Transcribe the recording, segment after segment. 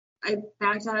I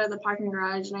backed out of the parking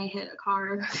garage and I hit a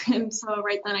car. And so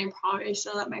right then I probably should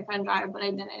have let my friend drive, but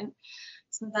I didn't.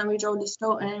 So then we drove to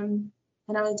Stoughton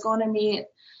and I was going to meet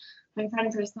my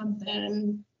friend for something.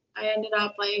 And I ended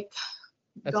up like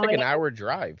That's like an hour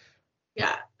drive.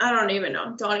 Yeah, I don't even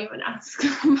know. Don't even ask.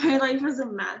 My life was a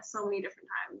mess so many different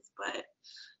times. But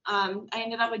I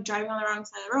ended up like driving on the wrong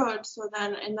side of the road. So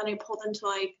then I pulled into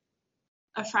like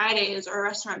a Fridays or a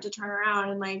restaurant to turn around,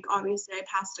 and like obviously I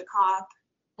passed a cop,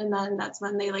 and then that's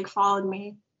when they like followed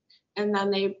me, and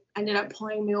then they ended up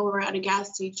pulling me over at a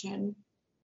gas station,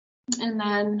 and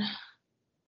then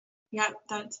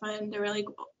that's when they were like,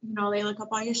 they look up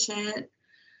all your shit.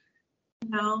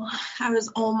 I was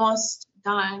almost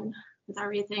done with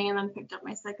everything, and then picked up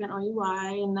my second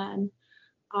OUI, and then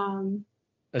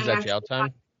is that jail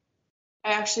time? I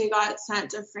actually got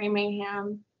sent to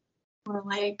Framingham for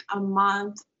like a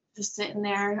month, just sitting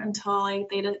there until like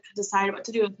they decided what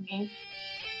to do with me.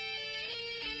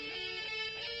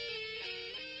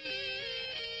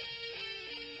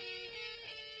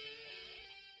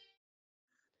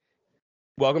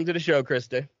 Welcome to the show,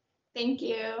 Krista. Thank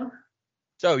you.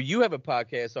 So you have a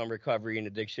podcast on recovery and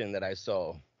addiction that I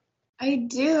saw. I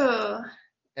do.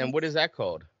 And what is that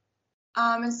called?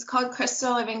 It's called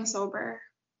Krista Living Sober.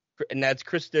 And that's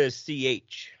Krista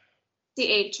CH.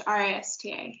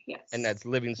 CHRISTA, yes. And that's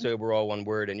Living Sober, all one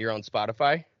word. And you're on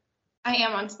Spotify? I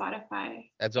am on Spotify.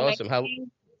 That's awesome. How?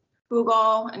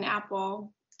 Google and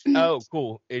Apple. Oh,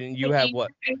 cool. And you have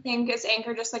what? I think it's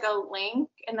Anchor, just like a link,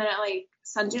 and then it like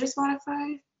sends you to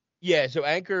Spotify. Yeah, so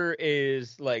Anchor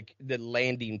is like the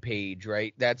landing page,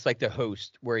 right? That's like the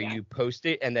host where you post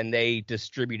it and then they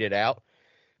distribute it out.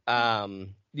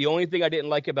 The only thing I didn't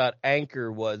like about Anchor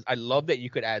was I love that you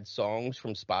could add songs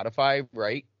from Spotify,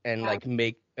 right? And like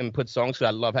make and put songs. So I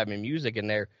love having music in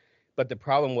there. But the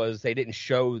problem was they didn't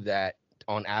show that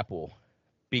on Apple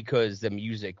because the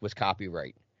music was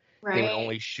copyright. Right. They would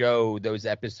only show those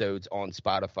episodes on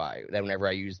Spotify whenever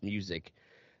I used music.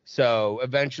 So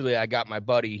eventually I got my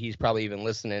buddy. He's probably even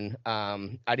listening.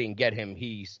 I didn't get him.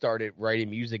 He started writing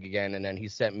music again, and then he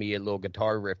sent me a little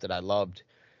guitar riff that I loved.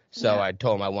 So I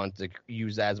told him I wanted to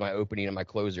use that as my opening and my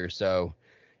closer. So,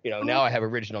 now I have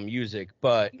original music.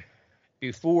 But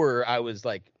before I was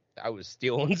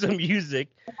stealing some music,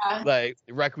 like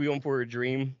Requiem for a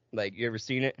Dream. Like, you ever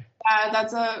seen it? Yeah,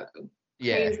 that's a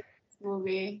crazy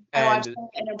movie. I watched it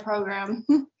in a program.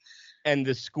 And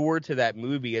the score to that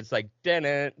movie, it's like,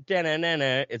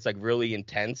 da-na-na-na-na. It's like really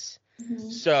intense. Mm-hmm.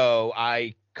 So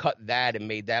I cut that and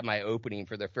made that my opening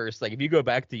for the first, like, if you go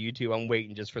back to YouTube, I'm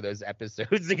waiting just for those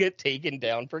episodes to get taken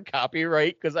down for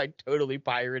copyright because I totally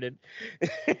pirated.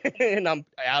 And I'm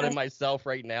out of myself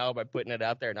right now by putting it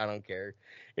out there, and I don't care.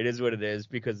 It is what it is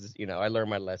because, I learned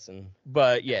my lesson.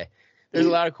 But yeah, there's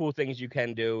a lot of cool things you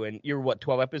can do. And you're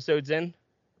 12 episodes in?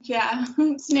 Yeah,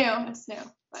 it's new.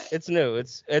 But it's new.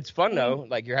 It's fun though.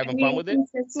 Like, you're having fun with it.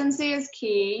 Consistency is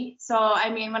key. So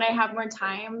when I have more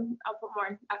time, I'll put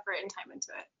more effort and time into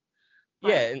it.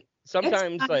 But and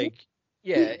sometimes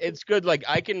it's good. Like,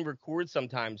 I can record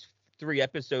sometimes 3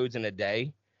 episodes in a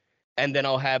day, and then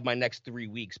I'll have my next 3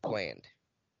 weeks planned.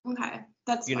 Okay,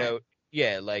 that's fine.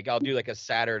 Like I'll do like a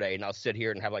Saturday and I'll sit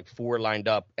here and have like 4 lined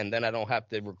up, and then I don't have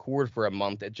to record for a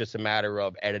month. It's just a matter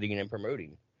of editing and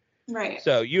promoting. Right.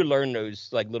 So you learn those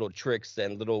like little tricks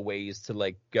and little ways to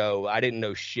like go. I didn't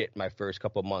know shit my first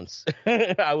couple months.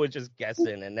 I was just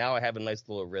guessing, and now I have a nice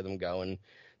little rhythm going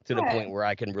to the point where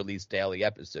I can release daily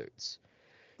episodes.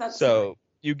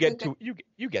 You get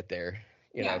there.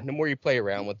 The more you play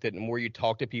around with it, the more you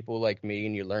talk to people like me,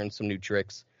 and you learn some new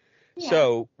tricks. Yeah.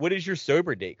 So what is your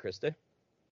sober date, Krista?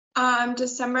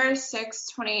 December 6th,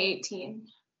 2018.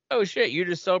 Oh shit, you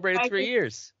just celebrated 3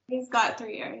 years. He's got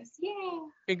 3 years. Yeah.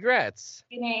 Congrats.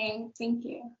 Thank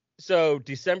you. So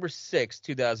December 6th,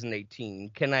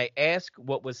 2018. Can I ask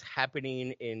what was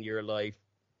happening in your life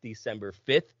December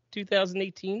 5th,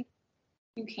 2018?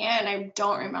 You can. I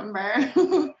don't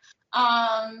remember.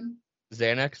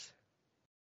 Xanax?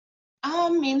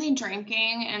 Mainly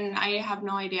drinking, and I have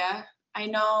no idea. I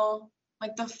know,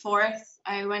 like, the 4th,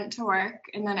 I went to work,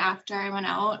 and then after I went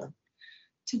out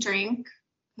to drink,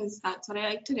 because that's what I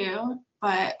like to do.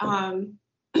 But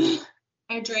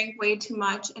I drank way too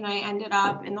much, and I ended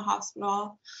up in the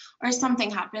hospital, or something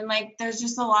happened. Like, there's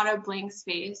just a lot of blank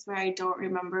space where I don't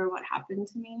remember what happened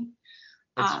to me.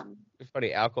 It's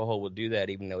funny. Alcohol will do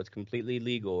that, even though it's completely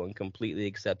legal and completely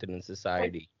accepted in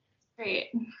society.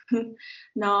 Great.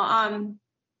 No,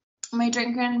 my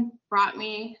drinking brought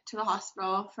me to the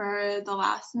hospital for the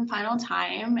last and final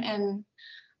time, and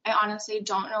I honestly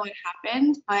don't know what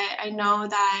happened, but I know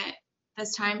that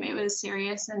this time it was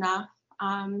serious enough.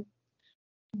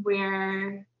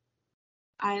 where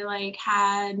I like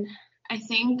had, I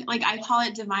think, like I call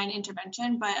it divine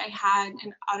intervention, but I had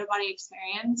an out of body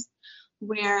experience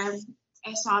where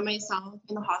I saw myself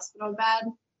in the hospital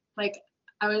bed. Like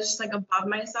I was just like above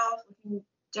myself, looking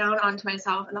down onto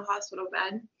myself in the hospital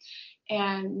bed.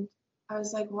 And I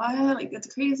was like, what? Like,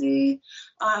 that's crazy.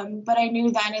 But I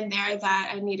knew then and there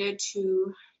that I needed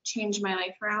to change my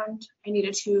life around. I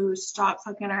needed to stop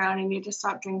fucking around. I needed to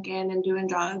stop drinking and doing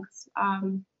drugs.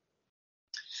 And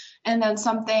then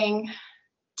something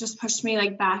just pushed me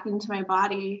like back into my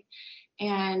body.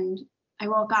 And I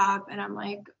woke up and I'm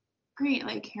like, great,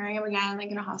 like here I am again, like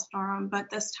in a hospital room. But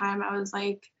this time I was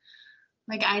like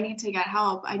I need to get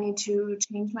help. I need to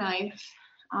change my life.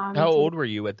 How old were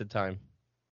you at the time?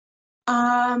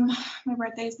 My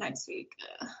birthday is next week.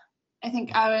 I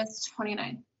think I was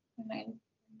 29. 29.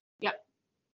 Yep.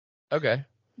 Okay.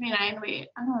 29. Wait,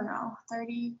 I don't know.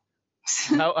 30.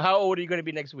 How old are you going to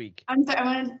be next week? I'm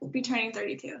going to be turning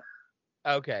 32.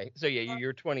 Okay. So yeah,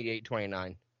 you're 28,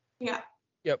 29. Yeah.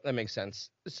 Yep, that makes sense.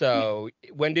 So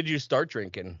when did you start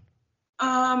drinking?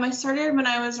 I started when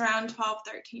I was around 12,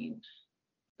 13.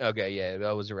 Okay, yeah,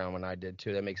 that was around when I did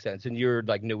too. That makes sense. And you're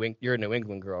like you're a New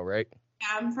England girl, right?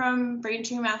 Yeah, I'm from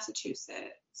Braintree, Massachusetts.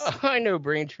 I know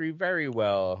Braintree very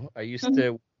well. I used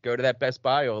to go to that Best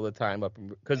Buy all the time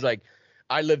because like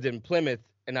I lived in Plymouth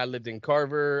and I lived in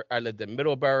Carver. I lived in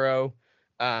Middleborough,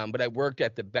 but I worked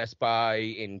at the Best Buy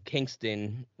in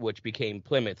Kingston, which became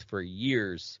Plymouth for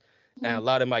years. And a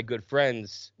lot of my good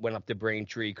friends went up to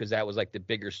Braintree because that was like the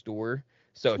bigger store.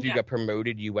 So if you got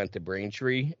promoted, you went to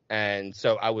Braintree. And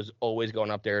so I was always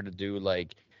going up there to do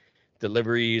like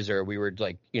deliveries, or we were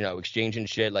like, exchanging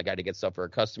shit. Like I had to get stuff for a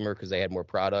customer because they had more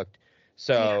product.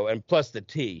 So, and plus the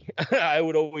tea, I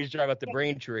would always drive up to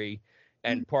Braintree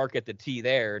and park at the T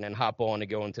there and then hop on to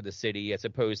go into the city as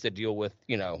opposed to deal with,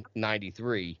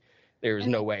 93. There was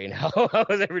no way in hell I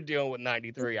was ever dealing with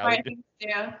 93.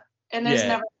 Yeah. And there's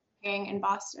never parking in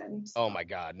Boston. So. Oh my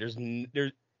God.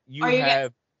 You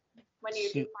have when you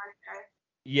do park there.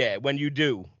 Yeah, when you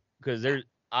do. Because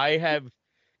I have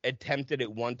attempted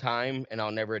it one time and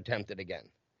I'll never attempt it again.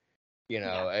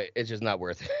 It's just not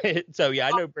worth it. So yeah,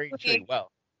 I know Braintree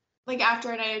well. Like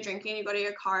after a night of drinking, you go to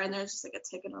your car and there's just like a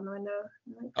ticket on the window.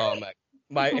 Like,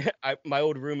 oh my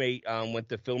old roommate went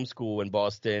to film school in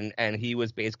Boston and he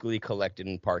was basically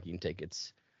collecting parking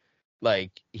tickets.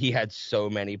 Like he had so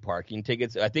many parking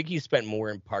tickets. I think he spent more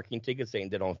in parking tickets than he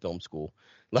did on film school.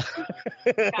 But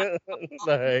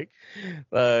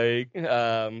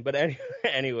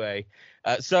anyway,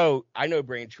 so I know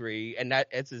Braintree, and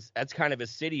that's kind of a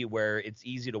city where it's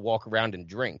easy to walk around and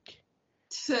drink.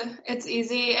 It's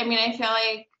easy. I mean, I feel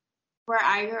like where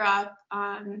I grew up,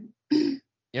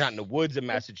 you're not in the woods of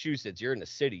Massachusetts. You're in the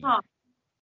city.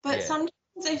 But sometimes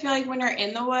I feel like when you're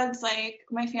in the woods, like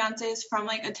my fiance is from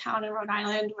like a town in Rhode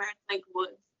Island where it's like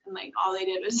woods and like all they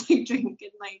did was like drink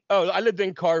and like. Oh, I lived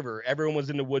in Carver. Everyone was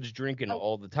in the woods drinking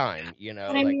all the time, but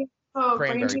I mean,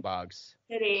 cranberry bogs.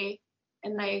 City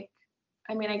and like,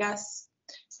 I mean, I guess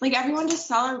like everyone just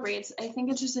celebrates. I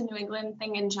think it's just a New England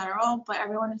thing in general, but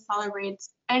everyone just celebrates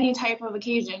any type of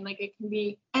occasion. Like it can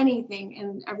be anything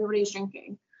and everybody's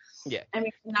drinking. Yeah. I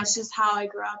mean, that's just how I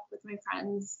grew up with my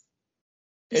friends.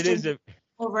 It is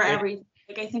over everything.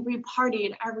 Like I think we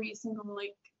partied every single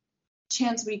like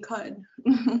chance we could.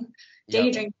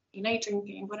 Day drinking, night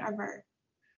drinking, whatever.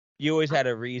 You always had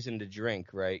a reason to drink,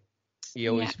 right?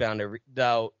 You always found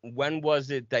now, when was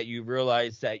it that you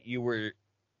realized that you were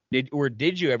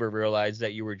did you ever realize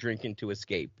that you were drinking to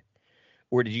escape?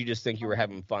 Or did you just think you were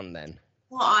having fun then?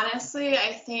 Well, honestly,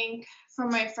 I think from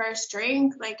my first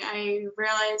drink, like I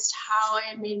realized how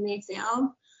it made me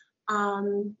feel.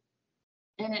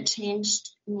 And it changed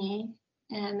me.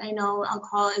 And I know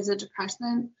alcohol is a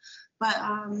depressant, but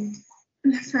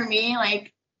for me,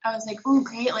 like I was like, oh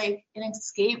great, like an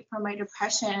escape from my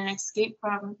depression, an escape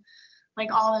from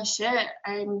like all the shit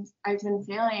I've been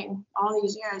feeling all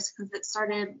these years, because it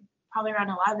started probably around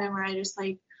 11 where I just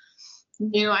like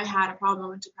knew I had a problem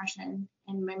with depression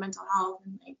and my mental health,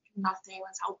 and like nothing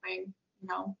was helping,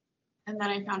 and then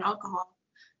I found alcohol,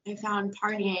 I found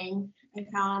partying, I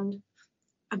found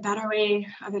a better way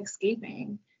of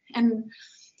escaping. And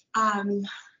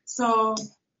so,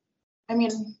 I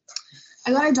mean,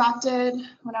 I got adopted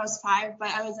when I was 5, but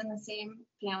I was in the same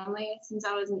family since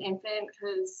I was an infant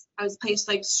because I was placed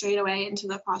like straight away into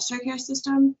the foster care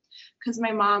system because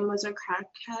my mom was a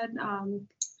crackhead.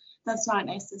 That's not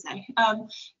nice to say.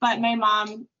 But my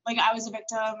mom, like I was a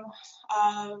victim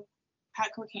of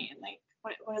crack cocaine. Like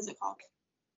what is it called?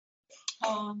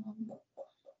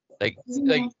 Like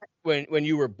when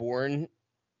you were born,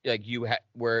 like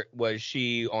where was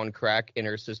she on crack in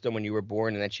her system when you were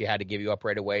born, and then she had to give you up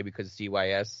right away because of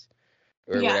CYS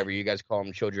or Yeah. whatever you guys call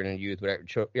them, children and youth, whatever.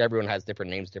 Everyone has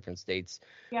different names, different states.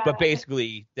 Yeah. But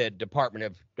basically, the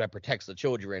department that protects the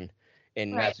children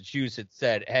in Right. Massachusetts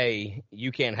said, "Hey,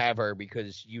 you can't have her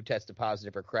because you tested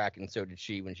positive for crack, and so did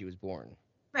she when she was born."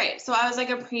 Right. So I was like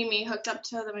a preemie hooked up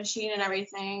to the machine and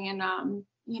everything. And,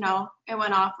 it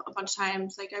went off a bunch of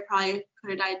times. Like I probably could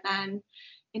have died then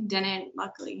and didn't,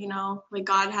 luckily, like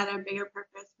God had a bigger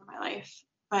purpose for my life.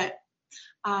 But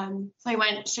so I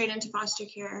went straight into foster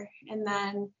care. And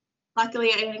then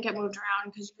luckily I didn't get moved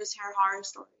around because you just hear horror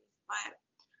stories. But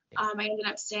I ended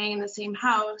up staying in the same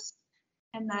house.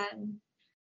 And then,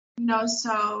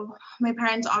 so my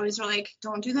parents always were like,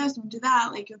 don't do this, don't do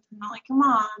that. Like, you're not like your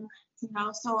mom.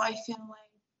 So I feel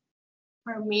like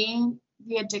for me,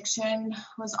 the addiction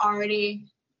was already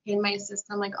in my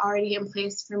system, like already in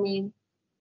place for me.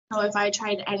 So if I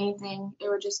tried anything, it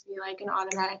would just be like an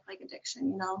automatic like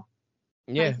addiction,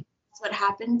 Yeah. Like, that's what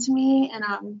happened to me.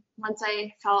 And once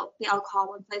I felt the alcohol,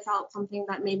 once I felt something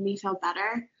that made me feel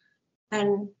better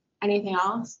than anything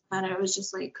else, then it was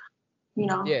just like,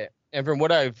 Yeah. And from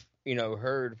what I've,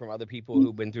 heard from other people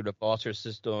who've been through the foster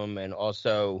system, and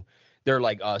also they're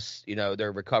like us,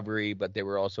 their recovery, but they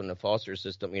were also in the foster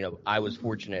system. I was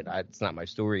fortunate. It's not my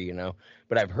story,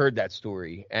 but I've heard that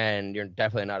story, and you're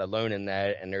definitely not alone in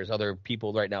that. And there's other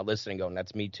people right now listening going,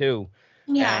 that's me too.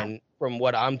 Yeah. And from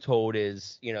what I'm told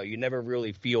is, you never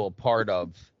really feel a part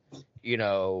of,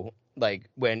 like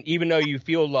when, even though you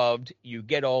feel loved, you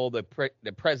get all the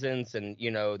presents, and,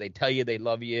 they tell you they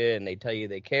love you and they tell you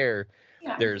they care.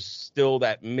 Yeah. There's still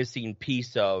that missing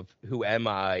piece of who am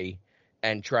I,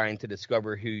 and trying to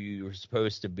discover who you were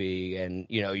supposed to be. And,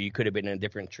 you could have been in a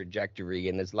different trajectory,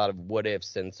 and there's a lot of what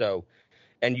ifs.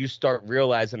 And you start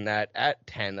realizing that at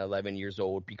 10, 11 years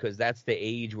old, because that's the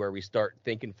age where we start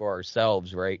thinking for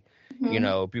ourselves, right?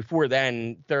 Mm-hmm. Before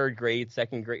then, third grade,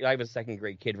 second grade, I have a second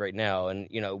grade kid right now, and,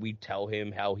 we tell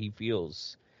him how he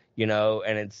feels, and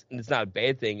it's not a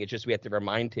bad thing. It's just we have to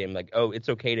remind him, like, oh, it's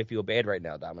okay to feel bad right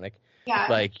now, Dominic. Yeah.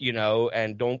 Like,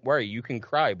 and don't worry, you can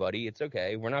cry, buddy. It's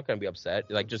okay. We're not going to be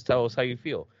upset. Like, just tell us how you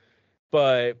feel.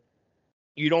 But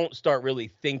you don't start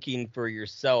really thinking for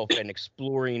yourself and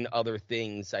exploring other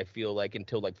things, I feel like,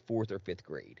 until like fourth or fifth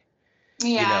grade.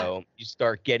 Yeah. You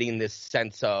start getting this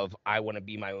sense of, I want to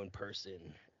be my own person.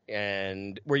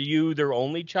 And were you their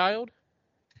only child?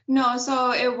 No,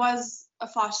 so it was a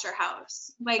foster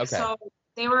house. Like, Okay. so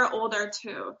they were older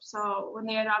too. So when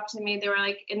they adopted me, they were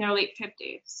like in their late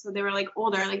 50s. So they were like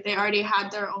older, like they already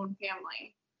had their own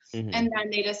family. Mm-hmm. And then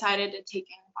they decided to take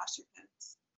in foster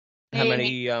kids. How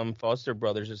many foster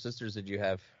brothers or sisters did you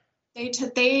have? They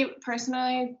took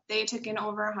in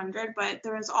over 100, but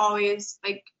there was always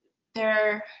like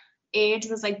their age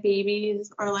was like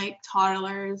babies or like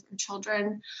toddlers or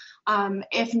children.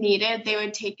 If needed, they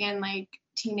would take in like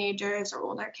teenagers or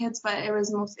older kids, but it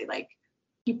was mostly like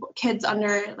kids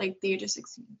under like the age of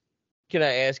 16. Can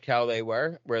I ask how they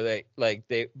were? Were they like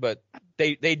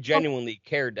they genuinely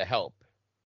cared to help?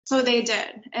 So they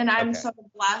did, and I'm Okay. so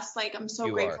blessed. Like I'm so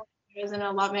You grateful I was in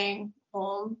a loving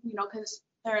home, because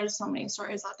there are so many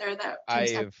stories out there that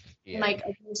like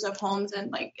abusive homes,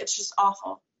 and like it's just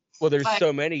awful. Well, there's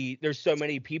so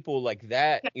many people like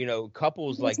that,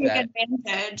 couples like that.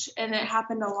 Advantage, and it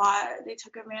happened a lot. They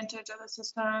took advantage of the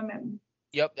system, and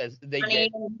yep,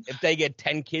 if they get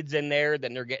 10 kids in there,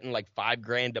 then they're getting like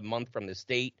 $5,000 a month from the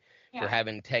state for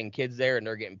having 10 kids there, and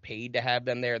they're getting paid to have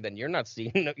them there. Then you're not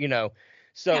seeing,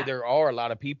 So there are a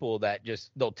lot of people that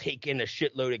they'll take in a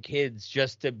shitload of kids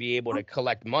just to be able to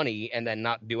collect money and then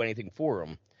not do anything for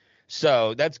them.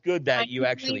 So that's good that you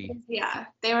actually. Yeah,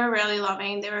 they were really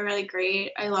loving. They were really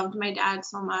great. I loved my dad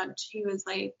so much. He was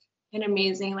like an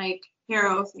amazing like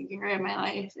hero figure in my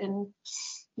life. And,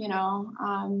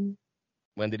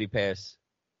 When did he pass?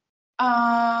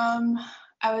 I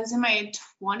was in my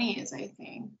 20s, I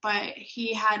think, but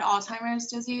he had Alzheimer's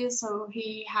disease. So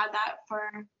he had that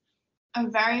for a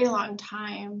very long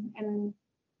time. And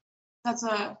that's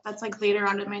like later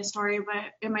on in my story,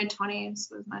 but in my 20s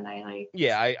was when I like.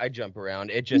 Yeah, I jump around.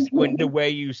 It just when the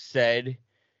way you said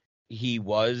he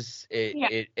was,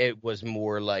 it was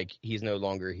more like he's no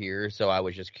longer here. So I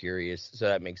was just curious. So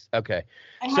that makes okay.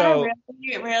 I had a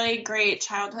really, really great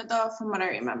childhood though, from what I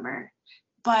remember.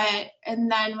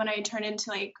 And then when I turned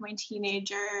into like my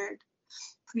teenager,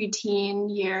 preteen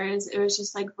years, it was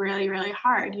just like really, really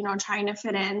hard, trying to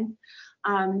fit in.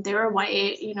 They were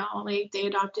white, like they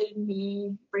adopted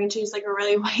me. Braintree is like a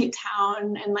really white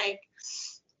town, and like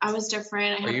I was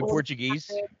different. Are you Portuguese?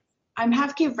 I'm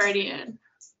half Cape Verdean.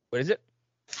 What is it?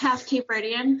 half Cape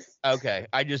Verdean. Okay,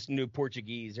 I just knew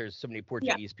Portuguese. There's so many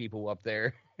Portuguese people up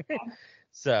there.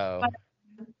 So.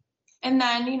 And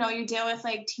then, you know, you deal with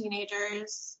like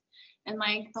teenagers and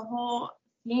like the whole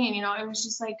thing, you know, it was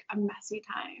just like a messy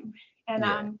time.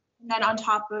 And then on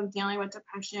top of dealing with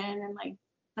depression and like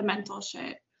the mental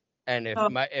shit. And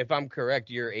if I'm correct,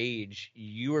 your age,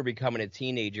 you were becoming a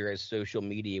teenager as social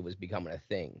media was becoming a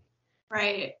thing.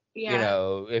 Right. Yeah. You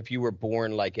know, if you were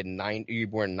born like you were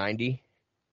born in 90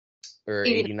 or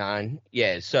 89.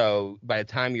 Yeah. So by the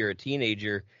time you're a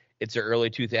teenager, it's the early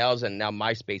 2000s. Now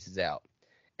MySpace is out.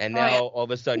 And now all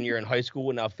of a sudden you're in high school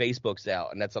and now Facebook's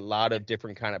out. And that's a lot of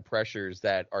different kind of pressures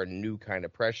that are new kind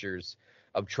of pressures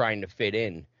of trying to fit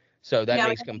in. So that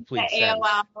makes complete sense.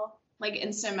 AOL, like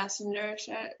instant messenger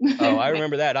shit. Oh, I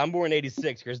remember that. I'm born in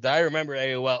 86 because I remember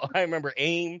AOL. I remember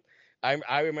AIM.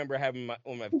 I remember having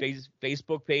on my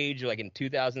Facebook page like in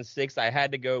 2006. I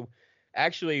had to go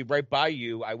actually right by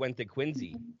you. I went to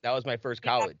Quincy. That was my first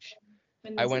college.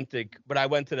 I went to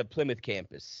the Plymouth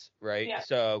campus, right? Yeah.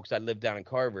 So, because I lived down in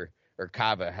Carver, or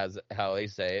Cava, how they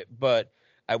say it. But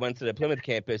I went to the Plymouth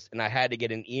campus, and I had to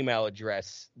get an email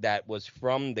address that was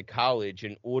from the college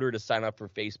in order to sign up for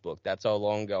Facebook. That's how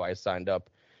long ago I signed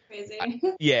up. Crazy.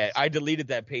 I deleted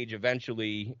that page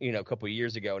eventually, you know, a couple of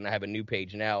years ago, and I have a new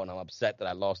page now, and I'm upset that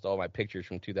I lost all my pictures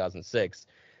from 2006.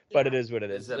 But it is what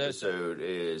it is. This episode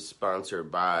is sponsored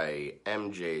by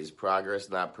MJ's Progress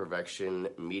Not Perfection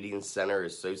Meeting Center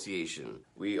Association.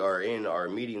 We are in our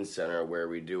meeting center where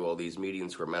we do all these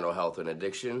meetings for mental health and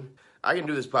addiction. I can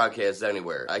do this podcast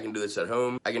anywhere. I can do this at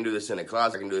home. I can do this in a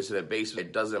closet. I can do this in a basement.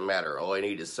 It doesn't matter. All I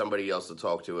need is somebody else to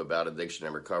talk to about addiction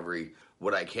and recovery.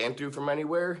 What I can't do from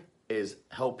anywhere is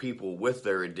help people with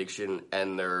their addiction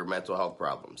and their mental health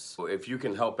problems. So if you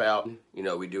can help out, you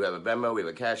know, we do have a Venmo, we have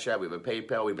a Cash App, we have a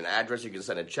PayPal, we have an address you can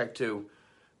send a check to,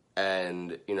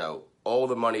 and, you know, all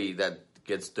the money that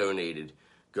gets donated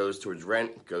goes towards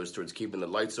rent, goes towards keeping the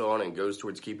lights on, and goes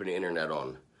towards keeping the internet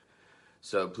on.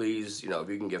 So please, you know, if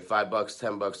you can give $5,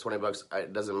 $10, $20,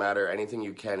 it doesn't matter. Anything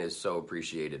you can is so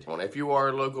appreciated. And if you are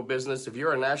a local business, if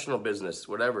you're a national business,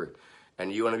 whatever,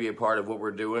 and you want to be a part of what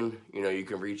we're doing, you know, you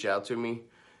can reach out to me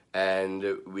and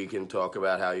we can talk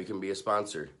about how you can be a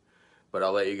sponsor. But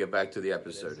I'll let you get back to the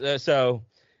episode. So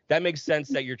that makes sense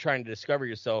that you're trying to discover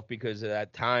yourself because of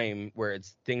that time where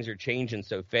things are changing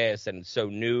so fast and it's so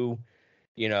new,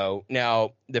 you know.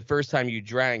 Now, the first time you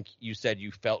drank, you said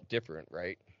you felt different,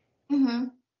 right? Mm-hmm.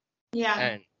 Yeah.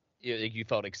 And you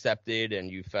felt accepted and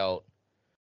you felt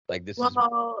like this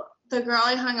Well, the girl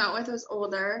I hung out with was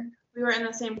older. We were in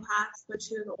the same class, but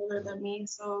she was older than me,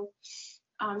 so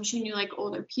she knew like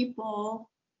older people,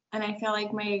 and I feel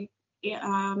like my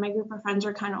group of friends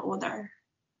were kind of older,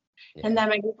 and then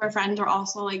my group of friends were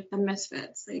also like the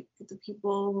misfits, like the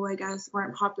people who I guess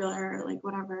weren't popular, or, like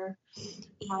whatever,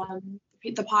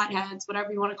 the potheads,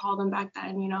 whatever you want to call them back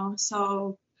then, you know.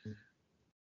 So,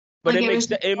 but like,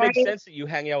 it makes sense that you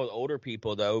hang out with older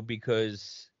people though,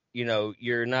 because you know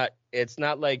it's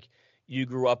not like you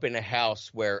grew up in a house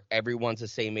where everyone's the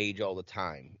same age all the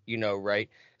time, you know, right?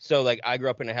 So, like, I grew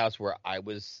up in a house where I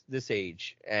was this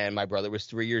age, and my brother was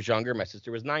 3 years younger, my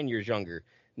sister was 9 years younger.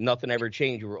 Nothing ever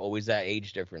changed. We were always that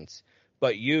age difference.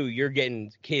 But you're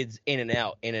getting kids in and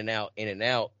out,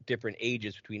 different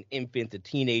ages between infant to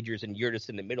teenagers, and you're just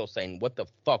in the middle saying, what the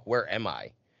fuck, where am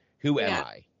I? Who am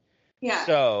I? Yeah.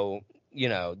 So, you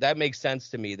know, that makes sense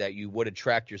to me that you would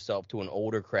attract yourself to an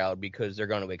older crowd because they're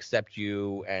going to accept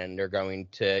you and they're going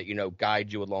to, you know,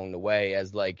 guide you along the way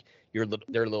as like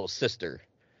their little sister.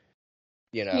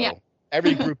 You know,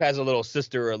 every group has a little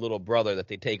sister or a little brother that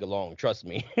they take along. Trust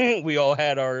me. We all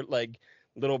had our like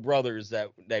little brothers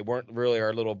that they weren't really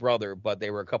our little brother, but they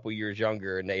were a couple years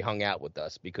younger and they hung out with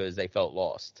us because they felt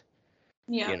lost.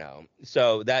 Yeah. You know,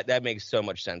 so that makes so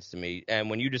much sense to me. And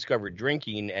when you discovered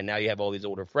drinking and now you have all these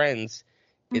older friends,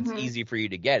 it's easy for you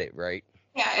to get it, right?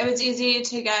 Yeah, it was easy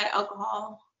to get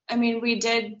alcohol. I mean, we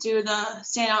did do the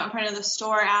stand out in front of the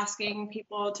store asking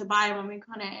people to buy when we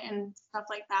couldn't and stuff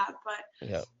like that.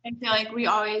 But I feel like we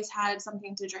always had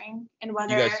something to drink. And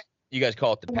whether you guys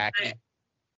call it the packy?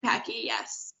 Packy,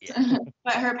 yes. Yeah.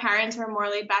 But her parents were more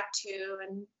laid back too.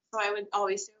 And so I would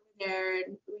always stay over there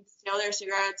and we'd steal their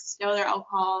cigarettes, steal their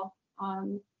alcohol.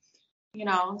 You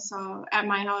know, so at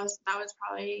my house, that was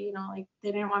probably, you know, like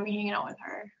they didn't want me hanging out with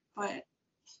her. But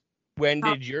when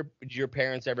did your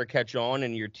parents ever catch on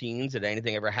in your teens? Did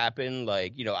anything ever happen?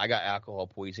 Like, you know, I got alcohol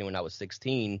poisoning when I was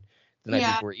 16, the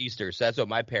night before Easter. So that's what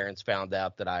my parents found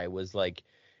out, that I was like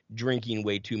drinking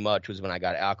way too much, was when I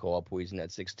got alcohol poisoning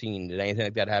at 16. Did anything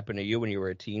like that happen to you when you were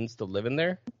a teen still living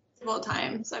there? multiple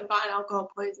times. I've gotten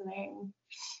alcohol poisoning.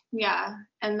 Yeah.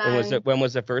 And When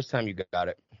was the first time you got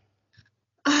it?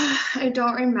 I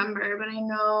don't remember, but I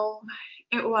know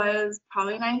it was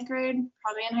probably ninth grade,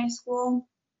 probably in high school.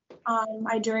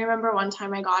 I do remember one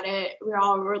time I got it. We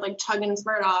all were like chugging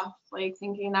Smirnoff, like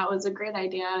thinking that was a great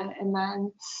idea. And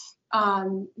then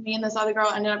me and this other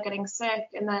girl ended up getting sick,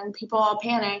 and then people all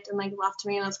panicked and like left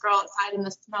me and this girl outside in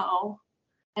the snow.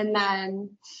 And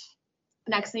then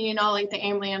next thing you know, like the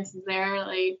ambulance is there,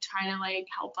 like trying to like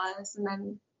help us. And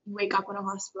then you wake up in a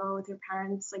hospital with your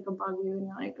parents like above you, and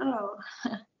you're like, oh,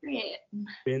 great.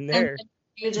 Been there. And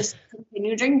you just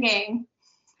continue drinking.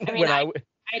 I mean, I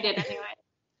did anyway.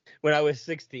 When I was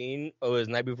 16, it was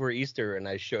the night before Easter, and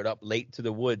I showed up late to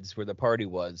the woods where the party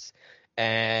was,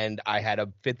 and I had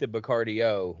a fifth of Bacardi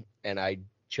O, and I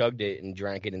chugged it and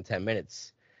drank it in 10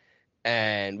 minutes.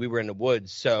 And we were in the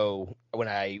woods, so when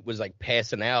I was like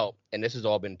passing out, and this has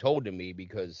all been told to me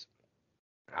because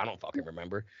I don't fucking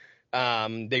remember,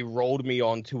 they rolled me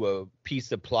onto a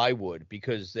piece of plywood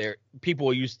because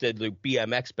people used to do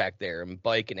BMX back there and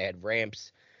bike, and they had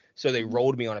ramps. So they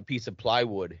rolled me on a piece of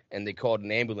plywood, and they called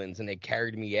an ambulance, and they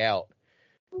carried me out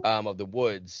of the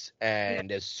woods.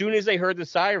 And as soon as they heard the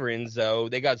sirens, though,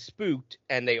 they got spooked,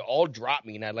 and they all dropped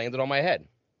me, and I landed on my head.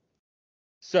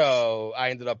 So I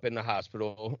ended up in the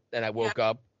hospital, and I woke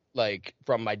up like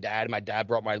from my dad. My dad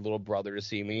brought my little brother to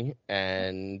see me,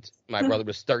 and my brother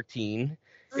was 13.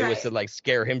 It was to like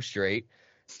scare him straight.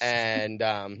 And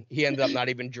he ended up not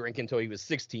even drinking until he was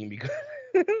 16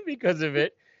 because of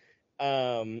it.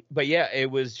 But yeah, it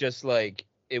was just like,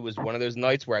 it was one of those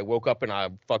nights where I woke up in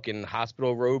a fucking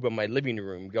hospital robe in my living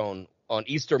room going on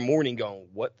Easter morning going,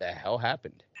 what the hell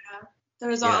happened? Yeah. There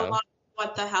was a lot of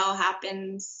what the hell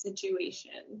happened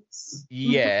situations.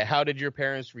 Yeah. How did your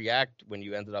parents react when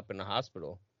you ended up in the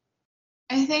hospital?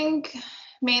 I think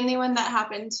mainly when that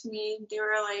happened to me, they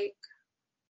were like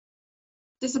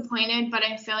disappointed, but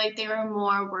I feel like they were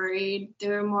more worried. They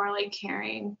were more like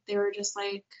caring. They were just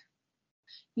like,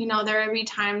 you know, there would be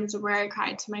times where I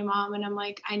cried to my mom and I'm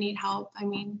like, I need help. I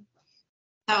mean,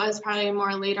 that was probably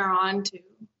more later on too.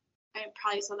 I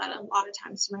probably said that a lot of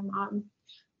times to my mom.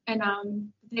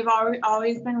 And they've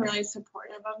always been really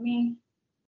supportive of me,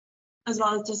 as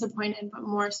well as disappointed, but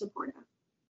more supportive.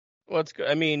 Well, it's good.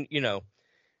 I mean, you know,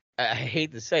 I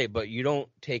hate to say it, but you don't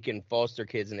take in foster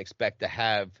kids and expect to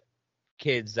have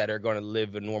kids that are going to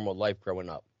live a normal life growing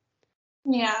up.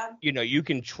 Yeah. You know, you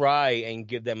can try and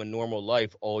give them a normal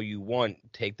life all you want.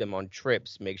 Take them on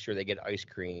trips, make sure they get ice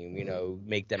cream, you know,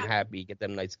 make them happy, get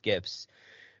them nice gifts.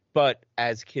 But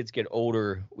as kids get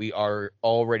older, we are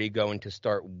already going to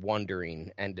start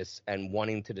wondering and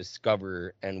wanting to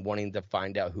discover and wanting to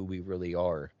find out who we really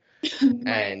are. Right.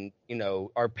 And, you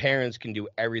know, our parents can do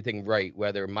everything right,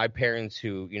 whether my parents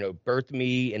who, you know, birthed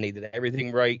me and they did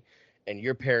everything right, and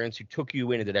your parents who took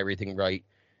you in and did everything right.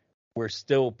 We're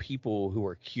still people who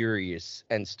are curious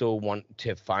and still want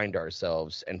to find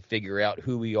ourselves and figure out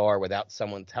who we are without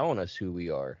someone telling us who we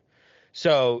are.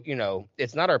 So, you know,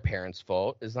 it's not our parents'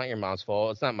 fault. It's not your mom's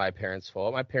fault. It's not my parents'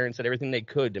 fault. My parents did everything they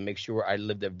could to make sure I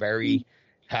lived a very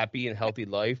happy and healthy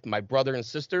life. My brother and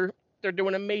sister, they're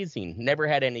doing amazing. Never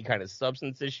had any kind of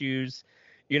substance issues.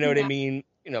 You know what I mean?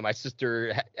 You know, my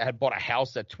sister had bought a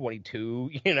house at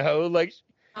 22, you know, like.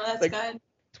 Oh, that's like, good.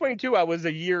 22, I was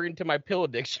a year into my pill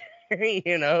addiction,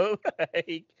 you know,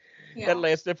 that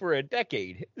lasted for a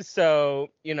decade. So,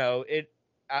 you know,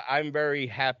 I'm very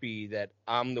happy that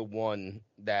I'm the one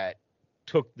that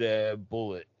took the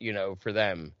bullet, you know, for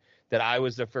them, that I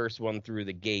was the first one through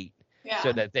the gate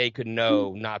so that they could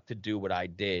know not to do what I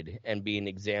did and be an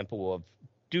example of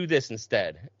do this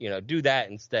instead, you know, do that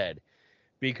instead.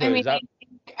 Because I mean,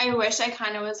 I wish I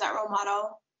kind of was that role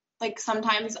model. Like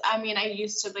sometimes, I mean, I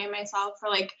used to blame myself for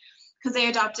like, because they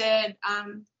adopted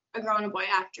a girl and a boy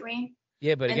after me.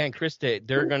 Yeah, but again, Krista,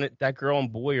 that girl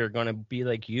and boy are gonna be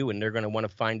like you, and they're gonna want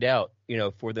to find out, you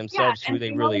know, for themselves who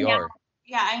they really are.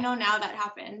 Yeah, I know now that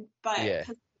happened, but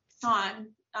Sean,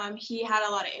 he had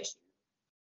a lot of issues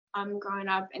growing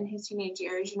up in his teenage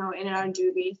years, you know, in and out of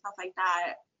juvie, stuff like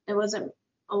that. It wasn't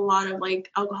a lot of like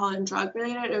alcohol and drug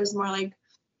related. It was more like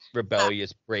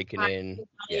rebellious breaking in.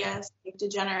 Yes, like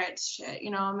degenerate shit. You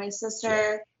know, my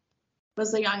sister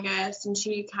was the youngest, and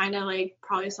she kind of like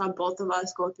probably saw both of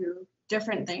us go through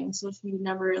different things, so she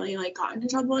never really like got into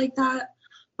trouble like that.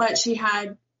 But she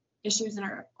had issues in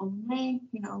her own way,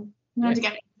 you know. Not to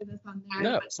get into this on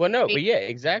there. But yeah,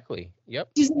 exactly.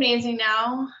 Yep. She's amazing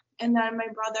now. And then my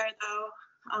brother,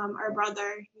 though, our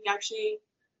brother, he actually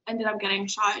ended up getting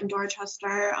shot in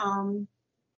Dorchester.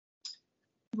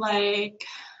 Like,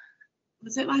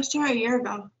 was it last year or a year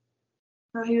ago?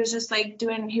 So he was just like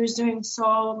he was doing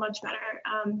so much better.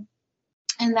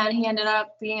 And then he ended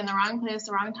up being in the wrong place,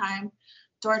 the wrong time.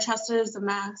 Dorchester is a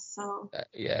mess. So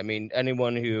Yeah, I mean,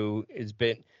 anyone who has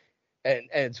been, and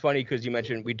it's funny because you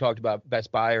mentioned, we talked about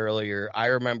Best Buy earlier. I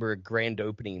remember a grand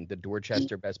opening, the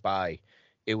Dorchester Best Buy.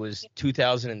 It was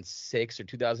 2006 or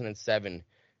 2007,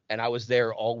 and I was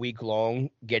there all week long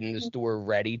getting the store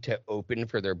ready to open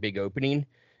for their big opening,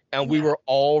 and we were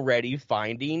already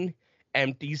finding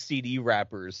empty CD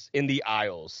wrappers in the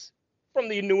aisles from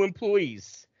the new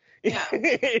employees. Yeah.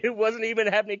 It wasn't even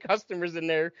having any customers in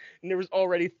there, and there was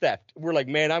already theft. We're like,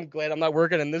 man, I'm glad I'm not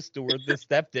working in this store with this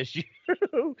theft issue.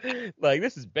 Like,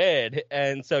 this is bad.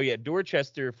 And so, yeah,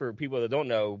 Dorchester, for people that don't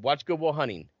know, watch Good Will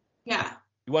Hunting. Yeah.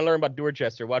 You want to learn about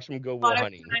Dorchester, watch them Good Will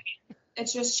Hunting.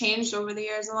 It's just changed over the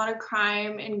years. A lot of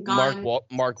crime and guns.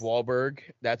 Mark Wahlberg,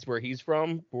 that's where he's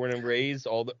from, born and raised.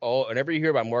 Whenever you hear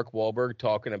about Mark Wahlberg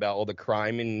talking about all the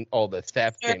crime and all the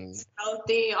theft and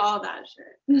Southie, all that shit.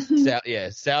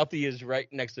 Southie is right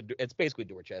next to. It's basically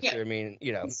Dorchester. Yeah. I mean,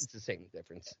 it's the same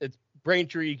difference. It's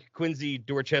Braintree, Quincy,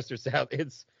 Dorchester, South.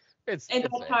 It's that's how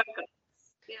it goes.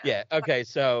 Yeah. Okay.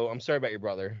 So I'm sorry about your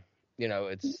brother.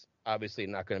 It's obviously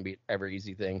not going to be an ever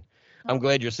easy thing. I'm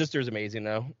glad your sister's amazing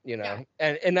though,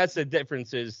 and that's the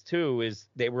difference is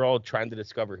they were all trying to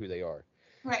discover who they are.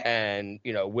 Right. And,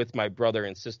 with my brother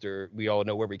and sister, we all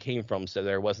know where we came from. So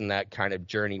there wasn't that kind of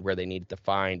journey where they needed to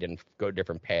find and go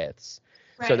different paths.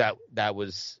 Right. So that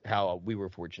was how we were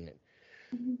fortunate.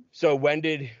 Mm-hmm. So when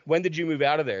did you move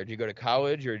out of there? Did you go to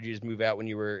college or did you just move out when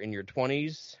you were in your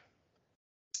 20s?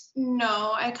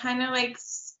 No, I kind of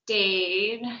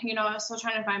stayed, I was still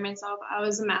trying to find myself. I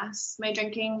was a mess. My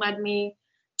drinking led me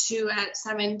to, at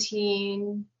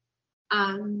 17,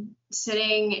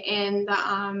 sitting in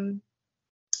my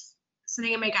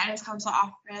guidance counselor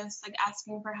office,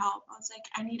 asking for help. I was like,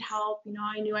 I need help.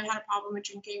 I knew I had a problem with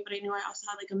drinking, but I knew I also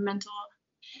had a mental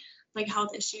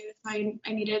health issue. So I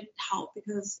needed help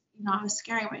because, I was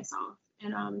scaring myself.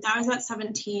 And that was at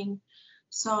 17.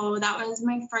 So that was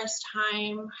my first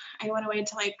time. I went away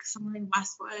to somewhere in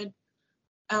Westwood,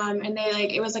 and they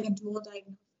it was a dual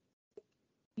diagnosis,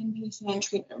 inpatient and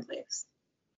treatment place.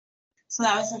 So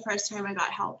that was the first time I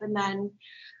got help, and then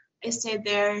I stayed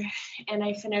there, and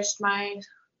I finished my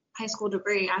high school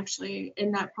degree actually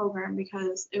in that program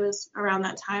because it was around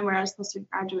that time where I was supposed to be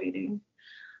graduating.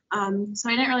 So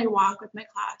I didn't really walk with my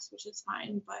class, which is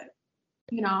fine, but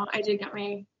I did get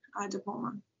my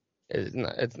diploma.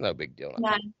 It's no big deal.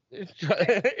 Yeah. It's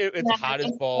hot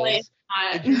as balls.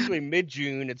 It's usually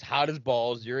mid-June. It's hot as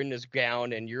balls. You're in this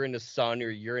gown and you're in the sun or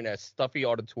you're in a stuffy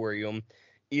auditorium.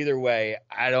 Either way,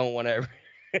 I don't want to.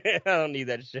 I don't need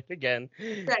that shit again.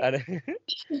 Right.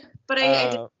 But I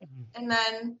did, and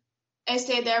then I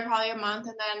stayed there probably a month,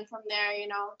 and then from there,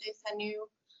 they send you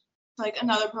to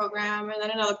another program, and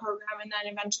then another program, and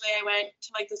then eventually I went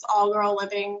to this all-girl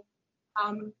living,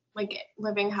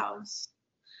 living house.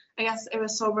 I guess it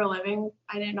was sober living.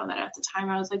 I didn't know that at the time.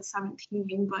 I was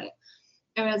 17, but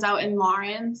it was out in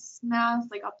Lawrence, Mass,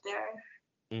 up there.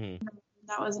 Mm-hmm.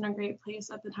 That wasn't a great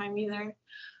place at the time either.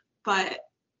 But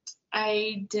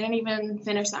I didn't even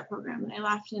finish that program. And I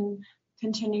left and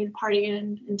continued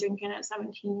partying and drinking at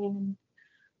 17.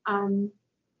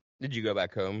 Did you go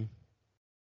back home?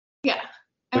 Yeah.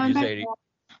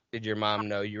 Did your mom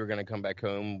know you were going to come back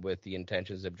home with the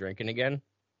intentions of drinking again?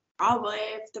 Probably,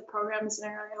 if the programs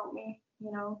didn't really help me,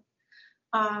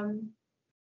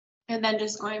 and then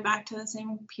just going back to the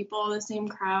same people, the same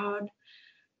crowd.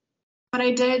 But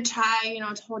I did try,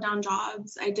 to hold down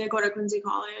jobs. I did go to Quincy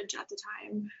College at the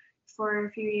time for a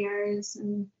few years,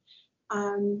 and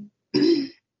and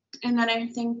then I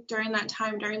think during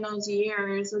those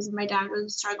years, was my dad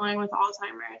was struggling with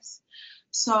Alzheimer's,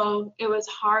 so it was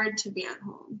hard to be at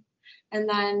home, and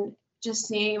then just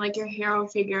seeing your hero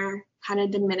figure kind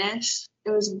of diminish, it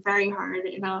was very hard.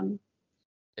 It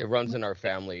runs in our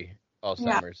family,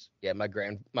 Alzheimer's. Yeah, my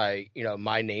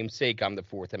namesake, I'm the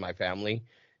fourth in my family.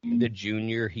 Mm-hmm. The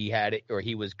junior, he had it, or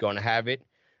he was going to have it.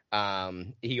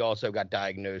 He also got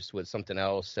diagnosed with something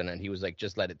else, and then he was like,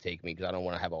 just let it take me because I don't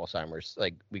want to have Alzheimer's.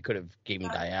 We could have gave him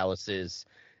dialysis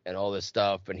and all this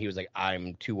stuff, and he was like,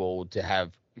 I'm too old to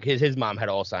have, because his mom had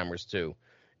Alzheimer's too.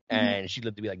 And she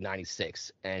lived to be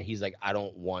 96. And he's like, I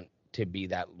don't want to be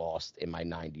that lost in my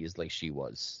 90s like she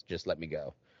was. Just let me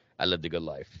go. I lived a good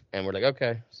life. And we're like,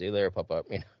 okay, see you later, Papa.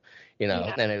 And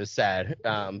it was sad.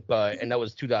 And that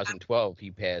was 2012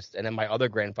 he passed. And then my other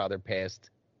grandfather passed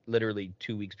literally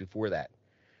 2 weeks before that.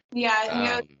 Yeah, I think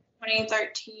it was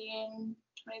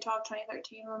 2012,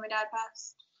 2013 when my dad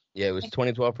passed. Yeah, it was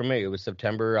 2012 for me. It was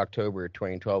September, October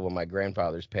 2012 when my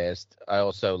grandfather's passed. I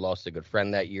also lost a good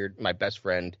friend that year, my best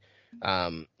friend.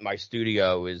 My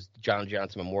studio is John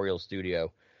Johnson Memorial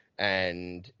Studio,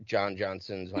 and John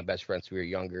Johnson's my best friend since we were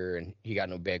younger, and he got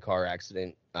in a bad car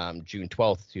accident June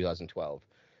 12th, 2012.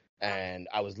 And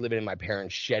I was living in my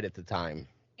parents' shed at the time.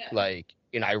 Yeah. Like,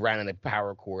 I ran in a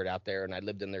power cord out there, and I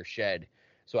lived in their shed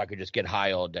so I could just get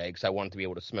high all day because I wanted to be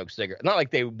able to smoke cigarettes. Not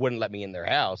like they wouldn't let me in their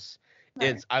house.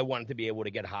 Right. I wanted to be able to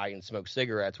get high and smoke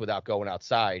cigarettes without going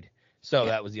outside. So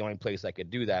Yeah. that was the only place I could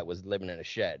do that, was living in a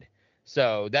shed.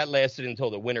 So that lasted until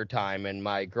the winter time, and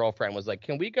my girlfriend was like,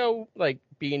 "Can we go like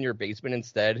be in your basement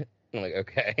instead?" I'm like,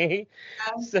 "Okay."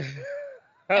 So,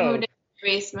 I moved in the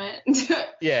basement.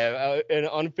 yeah, an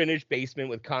unfinished basement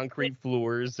with concrete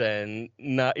floors and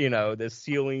not, the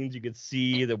ceilings, you could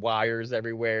see the wires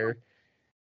everywhere.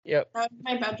 Yep. That was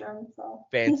my bedroom, so.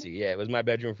 Fancy. Yeah, it was my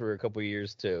bedroom for a couple of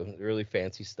years too. Really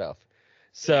fancy stuff.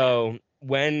 So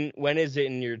when is it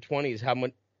in your 20s? How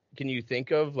much can you think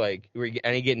of? Like, were you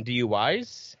any getting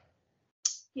DUIs?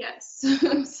 Yes.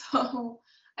 So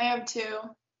I have 2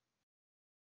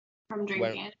 from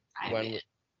drinking. But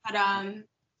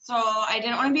so I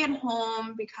didn't want to be at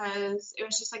home because it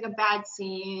was just like a bad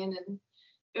scene and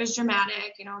it was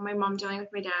dramatic, my mom dealing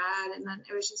with my dad, and then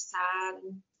it was just sad,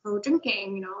 and go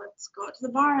drinking, let's go out to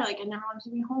the bar. Like, I never wanted to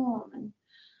be home. And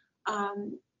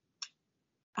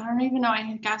I don't even know.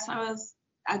 I guess I was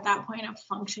at that point a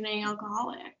functioning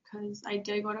alcoholic because I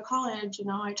did go to college.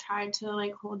 I tried to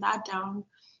like hold that down,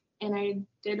 and I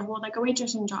did hold like a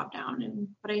waitressing job down,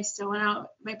 but I still went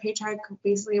out. My paycheck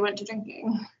basically went to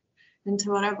drinking and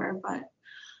to whatever. But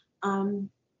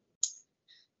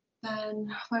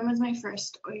then when was my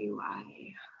first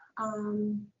OUI?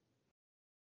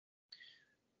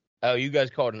 Oh, you guys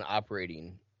call it an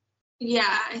operating.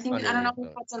 Yeah, I don't know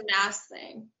if that's a mass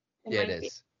thing. It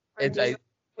is. It's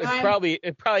probably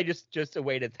just a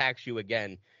way to tax you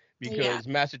again, because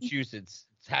Massachusetts,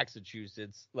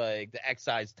 like the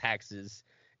excise taxes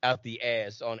out the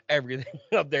ass on everything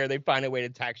up there. They find a way to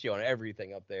tax you on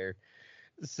everything up there.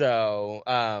 So,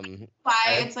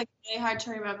 it's like really hard to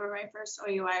remember my first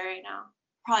OUI right now.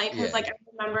 Probably because I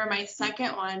remember my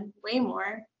second one way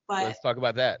more. But let's talk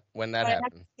about that. When that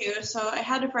happened. So I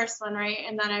had the first one, right,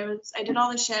 and then I did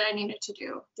all the shit I needed to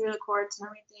do through the courts and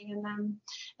everything, and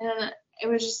then it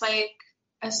was just like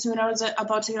as soon as I was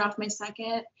about to get off my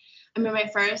second, my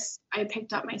first, I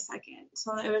picked up my second.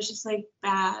 So it was just like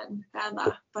bad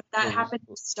luck. But that happened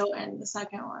in Stoughton, the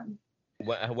second one.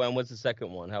 When was the second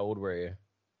one? How old were you?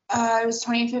 It was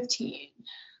 2015.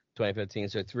 2015,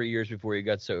 so 3 years before you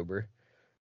got sober.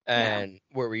 And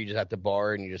where were you just at the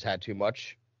bar and you just had too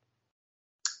much?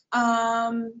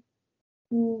 Well,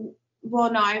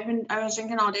 no, I was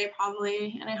drinking all day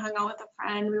probably, and I hung out with a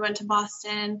friend. We went to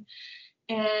Boston,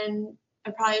 and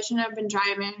I probably shouldn't have been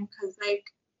driving because like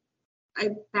I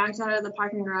backed out of the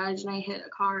parking garage and I hit a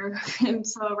car, and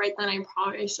so right then I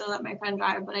probably should have let my friend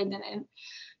drive, but I didn't.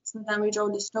 So then we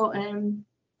drove to Stoughton,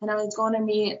 and I was going to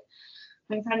meet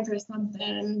my friend for something,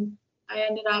 and I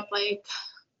ended up like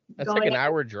that's like an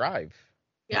hour drive.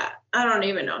 Yeah, I don't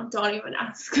even know. Don't even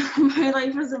ask. My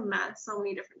life was a mess so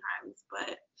many different times,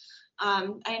 but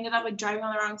I ended up like driving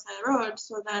on the wrong side of the road.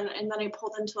 So then I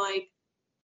pulled into like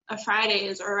a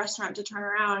Fridays or a restaurant to turn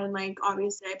around, and like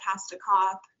obviously I passed a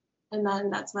cop, and then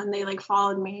that's when they like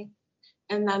followed me,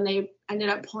 and then they ended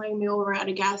up pulling me over at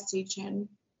a gas station,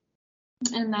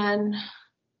 and then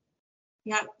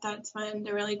that's when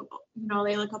they were like,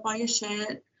 they look up all your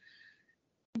shit.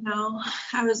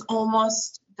 I was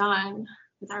almost done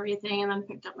with everything, and then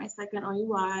picked up my second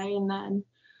OUI, and then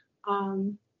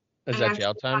is that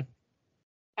jail time?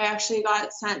 I actually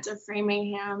got sent to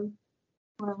Framingham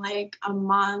for like a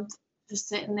month, just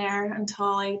sitting there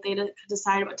until like they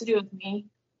decided what to do with me.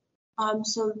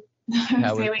 So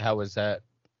how was that?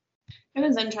 It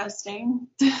was interesting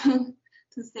to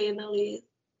say the least.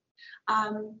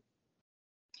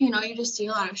 You just see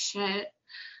a lot of shit.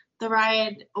 The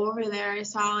ride over there, I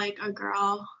saw like a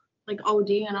girl like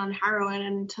ODing on heroin,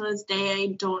 and to this day I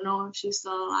don't know if she's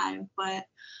still alive, but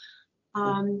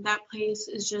that place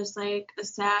is just like a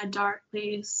sad, dark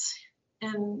place,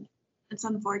 and it's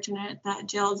unfortunate that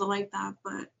jails are like that,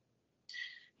 but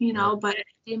but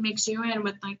it makes you in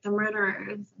with like the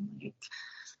murderers and like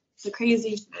the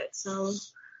crazy shit. So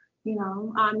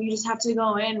you just have to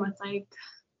go in with like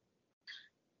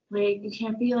you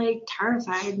can't be like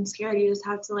terrified and scared. You just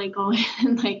have to like go in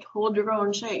and like hold your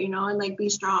own shit, and like be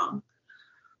strong.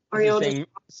 Or you'll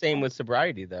same with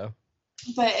sobriety though.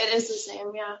 But it is the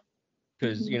same, yeah.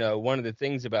 Because one of the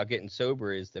things about getting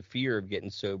sober is the fear of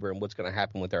getting sober and what's going to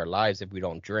happen with our lives if we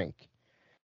don't drink.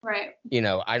 Right. You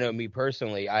know, I know me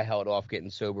personally, I held off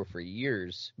getting sober for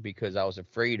years because I was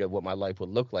afraid of what my life would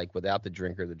look like without the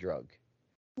drink or the drug.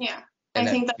 Yeah. And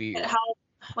I think that fear. it helps,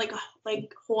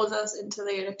 like holds us into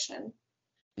the addiction.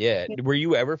 Yeah. Were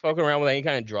you ever fucking around with any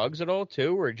kind of drugs at all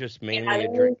too, or just mainly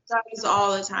a drink? Drugs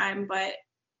all the time, but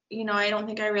I don't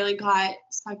think I really got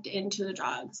sucked into the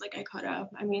drugs like I could have.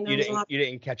 I mean, You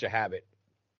didn't catch a habit.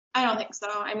 I don't think so.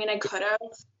 I mean, I could have.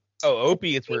 Oh,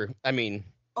 opiates were, I mean,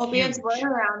 Opiates huge. were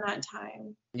around that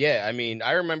time. Yeah, I mean,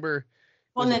 I remember.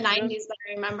 Well, in the 90s,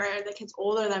 I remember the kids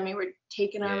older than me were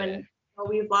taking them, and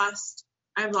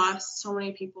I've lost so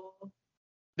many people.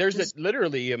 There's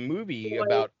literally a movie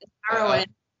about heroin.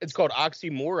 It's called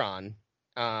Oxymoron.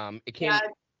 It came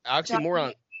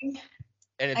Oxymoron,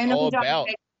 and it's all about.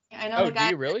 I know the guy.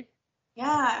 Do you really?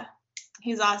 Yeah,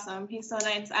 he's awesome. He's so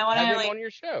nice. I want to have him on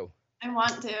your show. I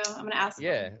want to. I'm gonna ask him.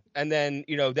 Yeah, and then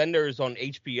then there's on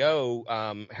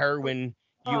HBO Heroin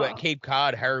Cape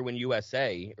Cod Heroin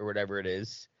USA or whatever it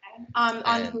is. On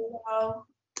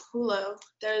Hulu,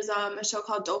 there's a show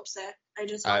called Dope Sick. I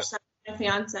just watched that with my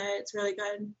fiance. It's really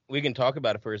good. We can talk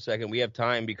about it for a second. We have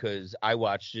time because I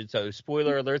watched it. So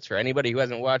spoiler alerts for anybody who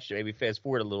hasn't watched it. Maybe fast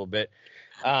forward a little bit,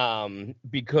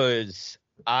 because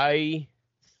I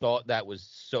thought that was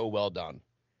so well done.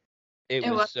 It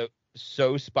was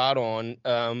so spot on.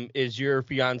 Is your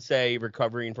fiance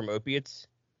recovering from opiates?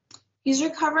 He's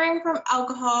recovering from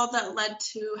alcohol that led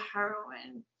to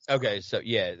heroin. Okay, so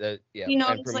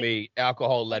and for me,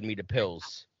 alcohol led me to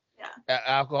pills. Yeah.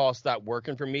 Alcohol stopped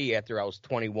working for me after I was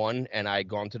 21, and I had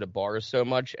gone to the bars so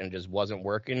much and it just wasn't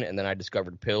working. And then I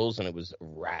discovered pills, and it was a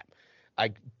wrap.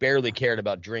 I barely cared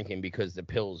about drinking because the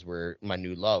pills were my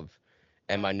new love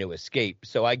and my new escape.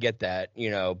 So I get that,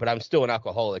 but I'm still an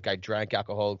alcoholic. I drank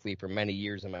alcoholically for many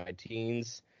years in my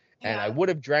teens, and I would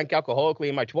have drank alcoholically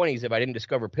in my 20s if I didn't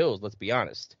discover pills, let's be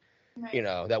honest. Right.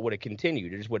 That would have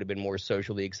continued. It just would have been more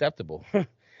socially acceptable.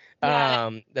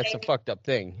 That's a fucked up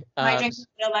thing. My drinking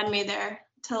led me there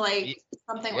to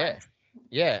something worse.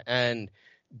 Yeah, and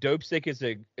Dope Sick is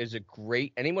a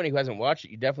great. Anyone who hasn't watched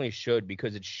it, you definitely should,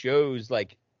 because it shows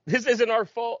this isn't our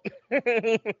fault.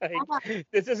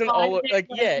 This isn't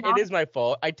it is my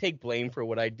fault. I take blame for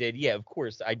what I did. Yeah, of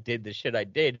course I did the shit I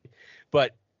did,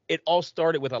 but it all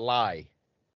started with a lie.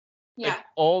 Yeah.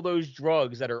 All those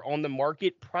drugs that are on the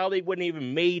market probably wouldn't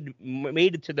even made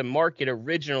it to the market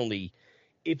originally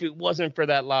if it wasn't for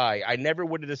that lie. I never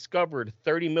would have discovered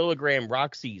 30 milligram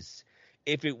Roxy's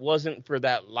if it wasn't for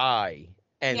that lie.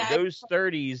 And those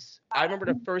 30s, I remember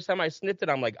the first time I sniffed it,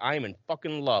 I'm like, I am in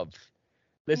fucking love.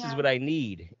 This is what I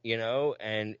need,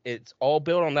 and it's all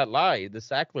built on that lie, the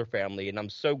Sackler family. And I'm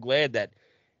so glad that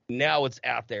now it's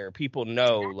out there. People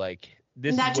know,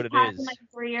 this is what it is.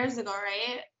 3 years ago,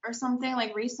 right? Or something,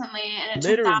 recently. And it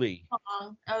literally took that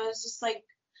long. I was just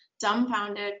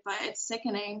dumbfounded, but it's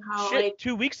sickening how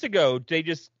 2 weeks ago they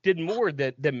just did more.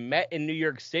 The Met in New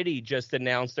York City just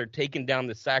announced they're taking down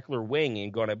the Sackler wing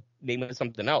and going to name it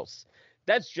something else.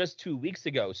 That's just 2 weeks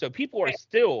ago. So people are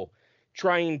still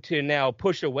trying to now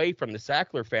push away from the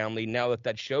Sackler family now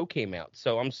that show came out.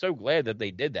 So I'm so glad that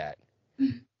they did that.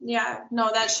 Yeah, no,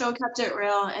 that show kept it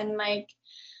real. And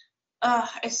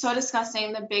it's so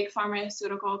disgusting, the big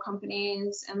pharmaceutical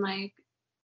companies and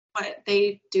what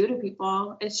they do to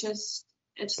people. It was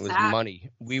sad.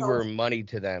 Money. We were money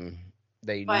to them.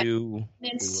 They knew.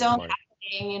 It's still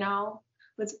happening,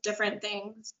 with different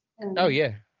things. And, oh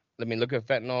yeah, I mean, look at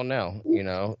fentanyl now.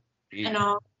 I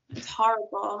know, it's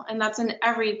horrible, and that's in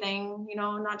everything.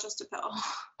 Not just a pill.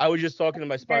 I was just talking to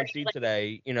my sponsee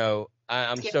today.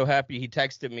 I'm so happy he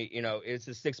texted me. It's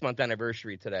his 6-month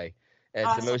anniversary today. It's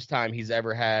awesome. The most time he's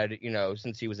ever had.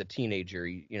 Since he was a teenager.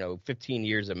 15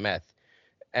 years of meth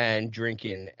and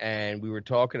drinking, and we were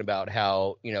talking about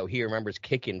how he remembers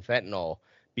kicking fentanyl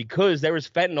because there was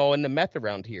fentanyl in the meth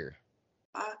around here.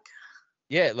 Fuck.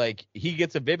 Yeah, he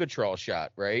gets a Vivitrol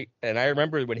shot, right? And I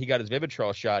remember when he got his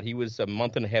Vivitrol shot, he was a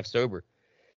month and a half sober,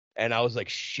 and I was like,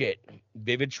 shit,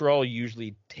 Vivitrol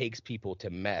usually takes people to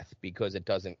meth because it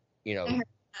doesn't,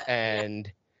 and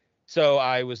so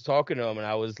I was talking to him, and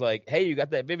I was like, hey, you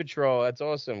got that Vivitrol? That's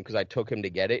awesome, because I took him to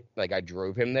get it. I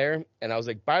drove him there, and I was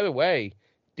like, by the way,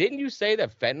 didn't you say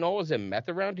that fentanyl is in meth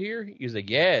around here? He was like,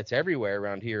 yeah, it's everywhere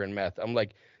around here in meth. I'm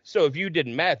like, so if you did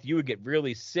meth, you would get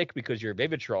really sick because your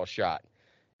Vivitrol shot.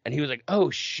 And he was like,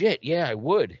 oh, shit, yeah, I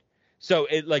would. So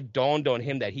it dawned on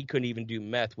him that he couldn't even do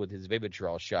meth with his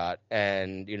Vivitrol shot.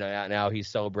 And, now he's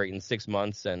celebrating 6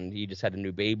 months, and he just had a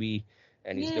new baby,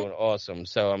 and he's doing awesome.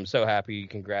 So I'm so happy.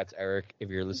 Congrats, Eric, if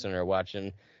you're listening or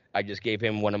watching. I just gave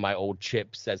him one of my old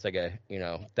chips as a,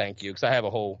 thank you, because I have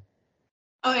a whole.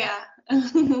 Oh, yeah.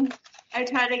 I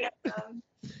try to get them.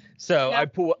 So Yeah, I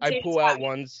pull out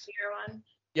ones. One.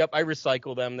 Yep, I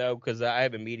recycle them though because I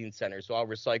have a meeting center, so I'll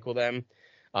recycle them.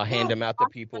 I'll hand them out to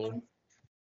people.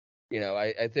 You know,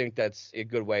 I think that's a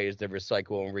good way is to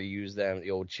recycle and reuse them,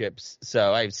 the old chips.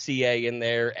 So I have CA in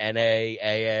there, NA,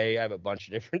 AA. I have a bunch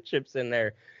of different chips in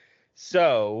there.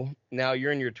 So now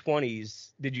you're in your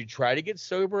 20s. Did you try to get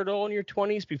sober at all in your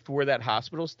 20s before that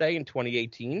hospital stay in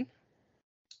 2018?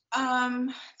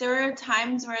 There were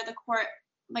times where the court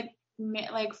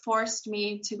like forced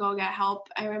me to go get help.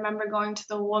 I remember going to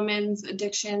the Women's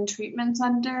Addiction Treatment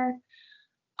Center.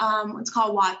 It's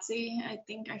called WOTC.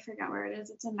 I forget where it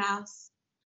is. It's in Mass.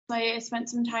 So I spent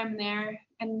some time there,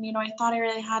 and I thought I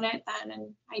really had it then,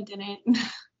 and I didn't.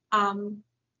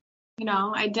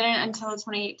 I didn't until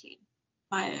 2018.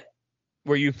 But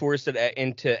were you forced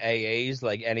into AAs,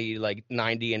 like any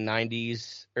 90 and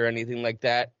 90s or anything like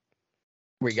that,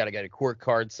 where you got to get a court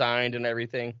card signed and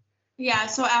everything? Yeah.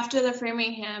 So after the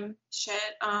Framingham shit,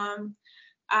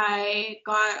 I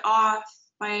got off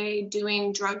by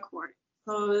doing drug court.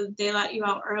 So they let you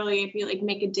out early if you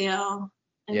make a deal,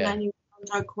 and then you go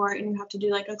to drug court and you have to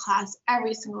do a class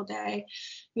every single day.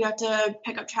 You have to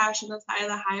pick up trash on the side of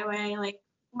the highway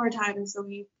 4 times a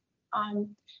week.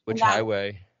 Which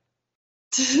highway?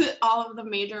 All of the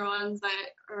major ones that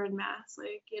are in Mass,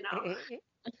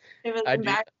 it was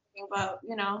embarrassing, but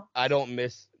I don't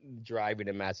miss driving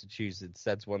in Massachusetts.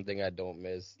 That's one thing I don't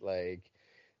miss.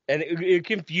 And it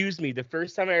confused me. The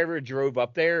first time I ever drove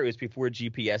up there, it was before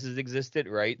GPSs existed,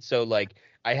 right? So,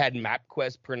 I had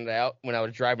MapQuest printed out when I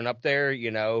was driving up there,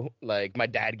 my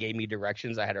dad gave me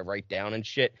directions I had to write down and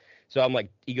shit. So I'm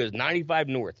he goes 95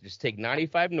 north. Just take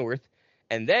 95 north.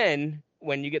 And then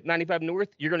when you get 95 north,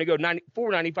 you're going to go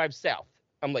 495 south.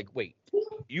 I'm wait,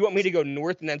 you want me to go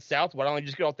north and then south? Why don't I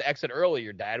just get off the exit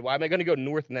earlier, Dad? Why am I going to go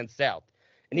north and then south?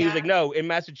 And he was no, in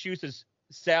Massachusetts,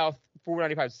 south,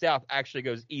 495 south actually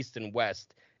goes east and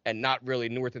west and not really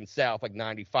north and south like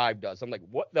 95 does. I'm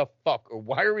what the fuck? Or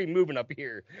why are we moving up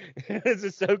here? This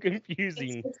is so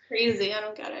confusing. It's crazy. I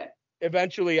don't get it.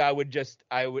 Eventually, I would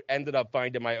ended up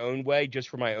finding my own way just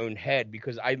for my own head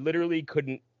because I literally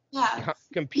couldn't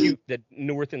compute the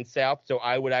north and south. So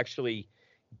I would actually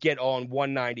get on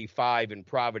 195 in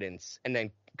Providence and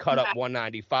then cut up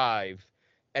 195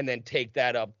 and then take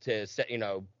that up to, it's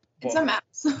a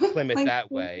mess. Plymouth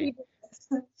that way.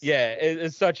 Yeah,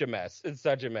 it's such a mess. It's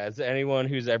such a mess. Anyone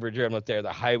who's ever driven up there,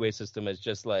 the highway system is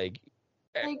just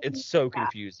it's so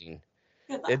confusing.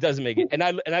 It doesn't make it. And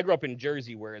I grew up in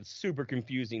Jersey where it's super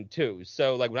confusing too.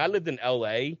 So when I lived in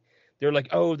LA, they're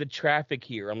oh, the traffic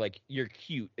here. I'm you're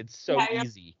cute. It's so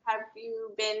easy. Have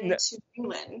you been to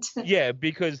England? Yeah,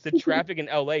 because the traffic in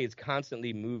LA is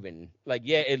constantly moving.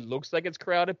 It looks like it's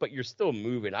crowded, but you're still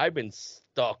moving. I've been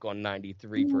stuck on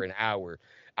 93 for an hour.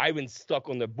 I've been stuck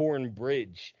on the Bourne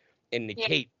Bridge in the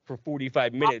Cape for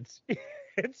 45 minutes.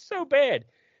 It's so bad.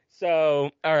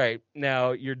 So, all right,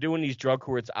 now you're doing these drug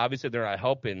courts. Obviously, they're not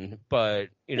helping, but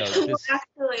actually,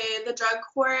 the drug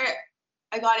court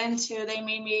I got into, they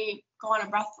made me go on a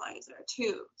breathalyzer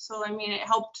too. So it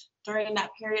helped during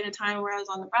that period of time where I was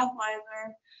on the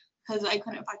breathalyzer because I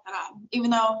couldn't fuck that up. Even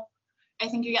though I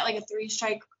think you get a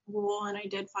 3-strike rule, and I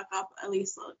did fuck up at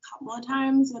least a couple of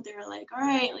times, but they were all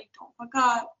right, don't fuck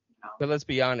up. But let's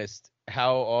be honest,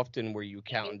 how often were you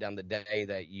counting down the day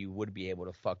that you would be able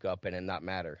to fuck up and it not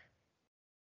matter?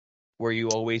 Were you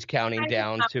always counting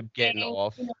down to getting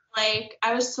off? I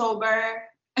was sober.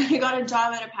 I got a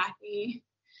job at a Packy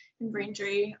in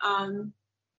Braintree.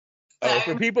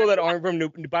 For people that aren't from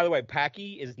by the way,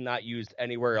 Packy is not used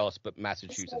anywhere else but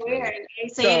Massachusetts. So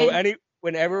weird.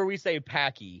 Whenever we say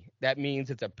Packy, that means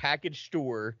it's a package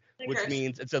store, which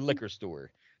means it's a liquor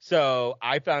store. So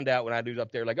I found out when I was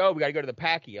up there, oh, we got to go to the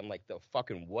Packy. I'm the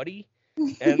fucking whatty?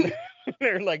 And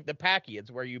they're the Packy. It's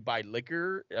where you buy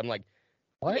liquor. I'm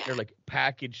what? Yeah. They're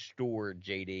package store,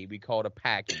 JD. We call it a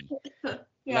Packy.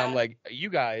 Yeah. And I'm you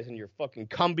guys and your fucking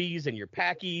Cumbies and your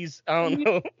Packies. I don't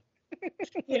know.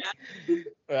 Yeah.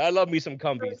 I love me some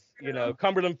Cumbies.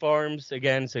 Cumberland Farms,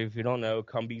 again, so if you don't know,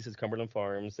 Cumbies is Cumberland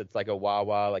Farms. It's like a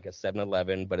Wawa, like a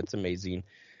 7-Eleven, but it's amazing.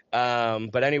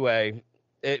 But anyway,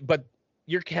 but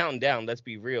you're counting down, let's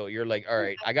be real. You're all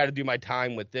right, I got to do my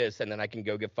time with this, and then I can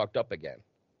go get fucked up again.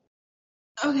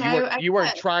 Okay. You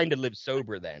weren't trying to live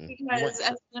sober then. Because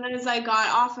as soon as I got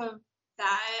off of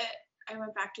that, I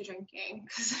went back to drinking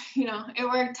because, it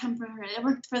worked temporarily. It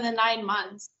worked for the 9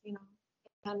 months,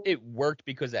 It worked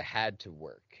because it had to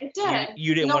work. It did.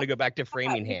 You didn't want to go back to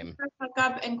Framingham. You fuck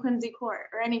up in Quincy Court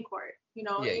or any court, you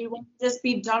want to just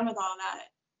be done with all that.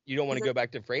 You don't want to go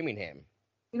back to Framingham.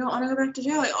 You don't want to go back to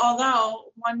jail.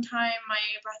 Although one time my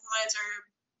breathalyzer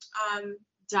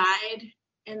died,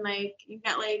 and like you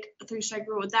get like a 3-strike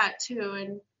rule with that too,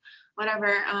 and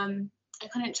whatever. I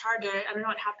couldn't charge it. I don't know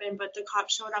what happened, but the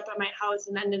cops showed up at my house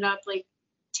and ended up like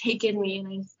taking me, and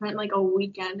I spent like a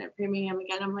weekend at Framingham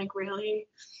again. I'm like, really?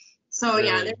 So Really?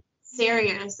 yeah, they're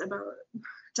serious about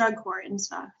drug court and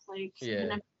stuff. Like Yeah.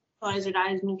 even if you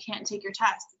dies and you can't take your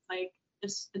test, it's like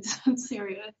it's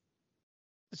serious.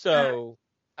 So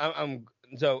and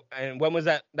when was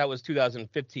that? That was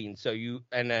 2015. So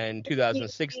and then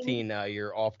 2016,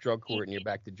 you're off drug court and you're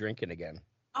back to drinking again.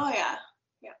 Oh yeah.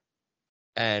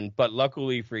 But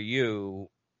luckily for you,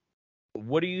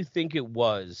 what do you think it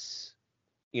was,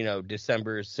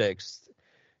 December 6th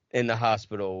in the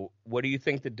hospital? What do you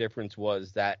think the difference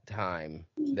was that time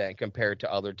that compared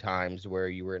to other times where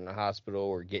you were in the hospital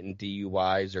or getting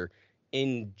DUIs or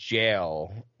in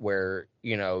jail where,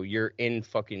 you're in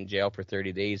fucking jail for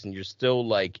 30 days and you're still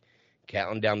like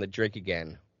counting down the drink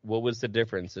again? What was the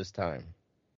difference this time?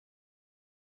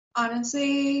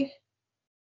 Honestly,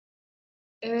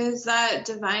 it was that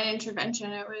divine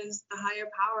intervention. It was the higher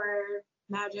power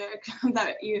magic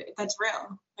that's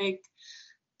real. Like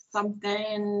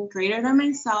something greater than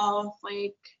myself,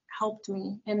 like helped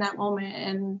me in that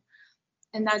moment.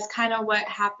 And that's kind of what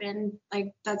happened.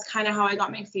 Like that's kind of how I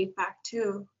got my faith back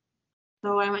too.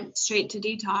 So I went straight to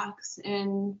detox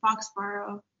in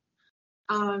Foxborough.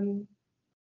 And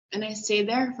I stayed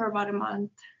there for about a month.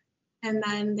 And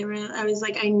then I was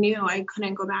like, I knew I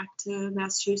couldn't go back to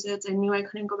Massachusetts. I knew I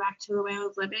couldn't go back to the way I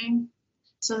was living.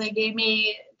 So they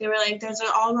were like, there's an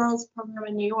all girls program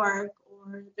in New York,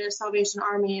 or there's Salvation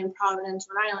Army in Providence,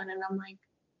 Rhode Island. And I'm like,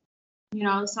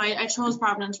 so I chose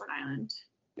Providence, Rhode Island.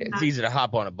 It's easy to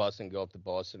hop on a bus and go up to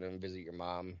Boston and visit your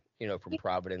mom, from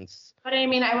Providence. But I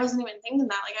mean, I wasn't even thinking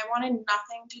that. Like I wanted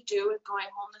nothing to do with going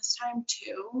home this time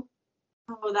too.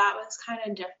 So that was kind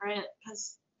of different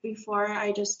because before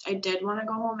I did want to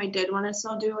go home. I did want to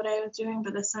still do what I was doing,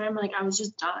 but this time, like, I was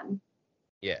just done.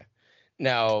 Yeah.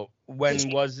 Now,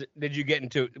 did you get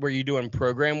into, were you doing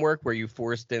program work? Were you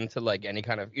forced into like any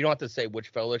kind of, you don't have to say which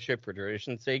fellowship for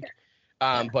tradition's sake,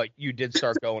 but you did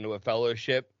start going to a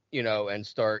fellowship, and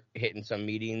start hitting some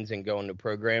meetings and going to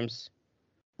programs?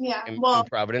 Yeah. In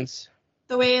Providence?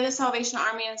 The way the Salvation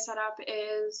Army is set up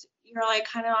is you're like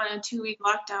kind of on a 2-week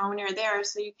lockdown when you're there,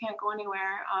 so you can't go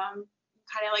anywhere.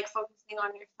 Kind of like focusing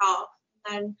on yourself.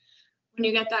 And then when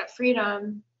you get that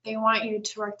freedom, they want you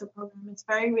to work the program. It's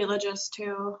very religious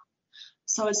too,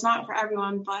 so it's not for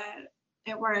everyone, but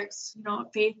it works.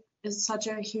 Faith is such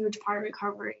a huge part of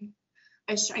recovery.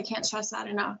 I can't stress that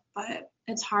enough, but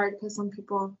it's hard because some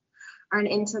people aren't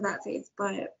into that faith,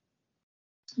 but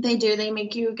they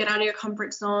make you get out of your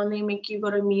comfort zone. They make you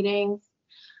go to meetings,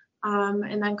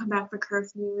 and then come back for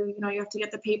curfew. You have to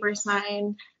get the paper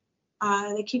signed.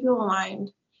 They keep you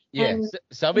aligned. Yeah,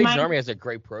 Salvation Army has a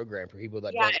great program for people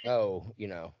that don't know,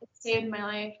 It saved my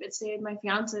life. It saved my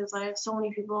fiance's life. So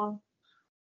many people.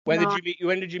 When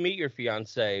did you meet your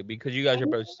fiance? Because you guys are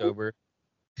both sober.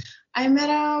 I met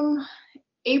him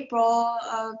April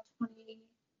of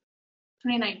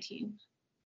 2019.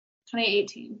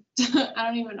 2018. I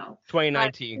don't even know.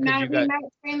 2019. We met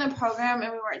during the program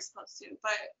and we weren't supposed to,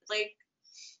 but like,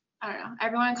 I don't know.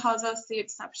 Everyone calls us the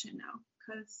exception now.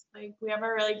 Because like we have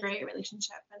a really great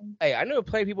relationship. And hey, I know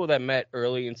plenty of people that met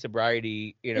early in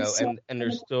sobriety, and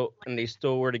they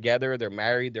still were together. They're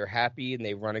married, they're happy, and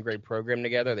they run a great program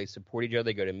together. They support each other.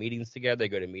 They go to meetings together. They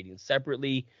go to meetings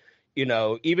separately.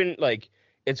 Even like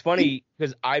it's funny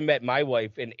because I met my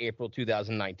wife in April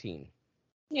 2019.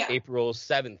 Yeah. April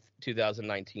 7th,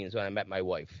 2019 is when I met my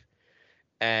wife,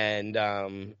 and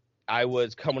I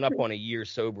was coming up on a year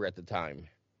sober at the time.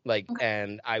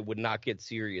 And I would not get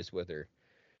serious with her.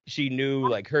 She knew,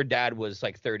 like, her dad was,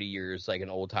 like, 30 years, like, an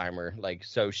old-timer. Like,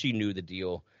 so she knew the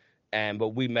deal. But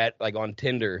we met, like, on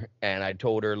Tinder, and I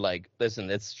told her, like, listen,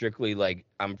 it's strictly, like,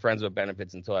 I'm friends with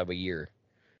benefits until I have a year.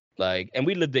 Like, and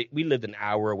we lived an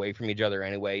hour away from each other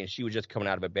anyway, and she was just coming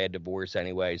out of a bad divorce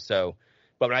anyway. So,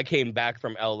 but when I came back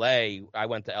from L.A., I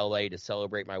went to L.A. to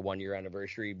celebrate my 1-year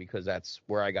anniversary because that's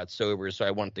where I got sober. So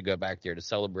I wanted to go back there to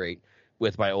celebrate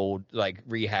with my old like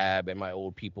rehab and my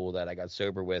old people that I got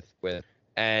sober with.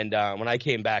 And when I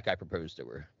came back, I proposed to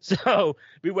her. So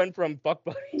we went from fuck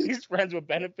buddies, friends with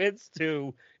benefits,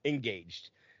 to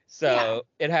engaged. So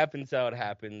it happens how it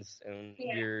happens, and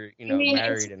you're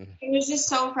married. And it was just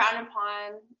so frowned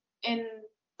upon in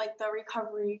like the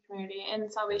recovery community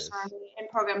and Salvation Army and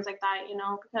programs like that,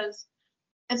 because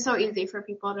it's so easy for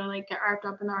people to like get wrapped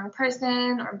up in the wrong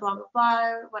person or blah, blah,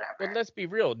 blah, whatever. But let's be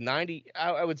real.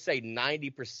 I would say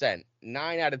 90%,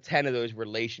 9 out of 10 of those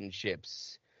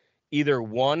relationships, either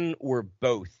one or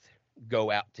both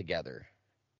go out together.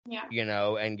 Yeah. you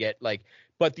know, and get like,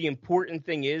 but the important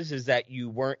thing is that you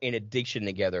weren't in addiction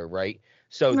together, right?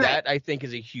 So Right. that I think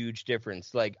is a huge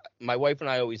difference. Like my wife and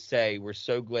I always say, we're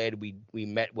so glad we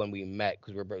met when we met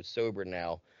because we're both sober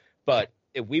now. But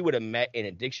if we would have met in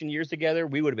addiction years together,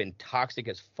 we would have been toxic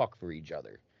as fuck for each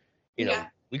other. You know, Yeah.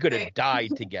 we could have Right.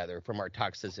 died together from our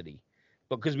toxicity.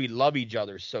 But because we love each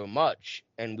other so much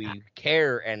and we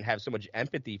care and have so much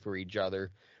empathy for each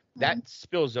other, that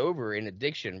spills over in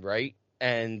addiction, right?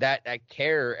 And that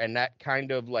care and that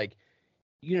kind of like,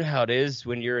 you know how it is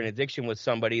when you're in addiction with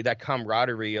somebody, that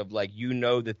camaraderie of like, you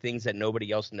know, the things that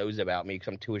nobody else knows about me because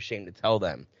I'm too ashamed to tell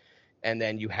them. And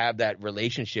then you have that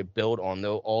relationship built on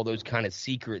all those kind of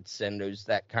secrets and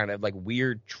that kind of like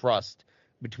weird trust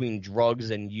between drugs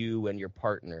and you and your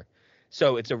partner.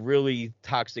 So it's a really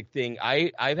toxic thing.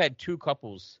 I've had two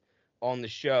couples on the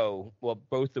show. Well,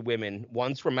 both the women.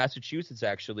 One's from Massachusetts,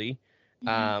 actually.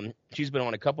 She's been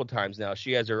on a couple times now.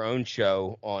 She has her own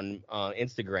show on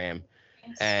Instagram,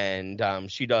 and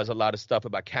she does a lot of stuff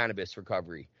about cannabis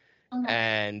recovery.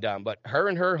 And but her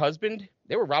and her husband,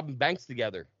 they were robbing banks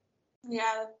together.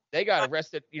 Yeah. They got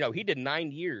arrested. You know, he did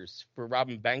 9 years for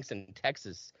robbing banks in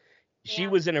Texas. She Yeah.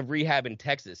 was in a rehab in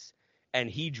Texas, and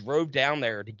he drove down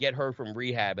there to get her from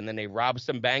rehab, and then they robbed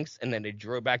some banks, and then they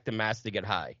drove back to Mass to get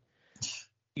high.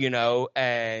 You know,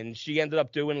 and she ended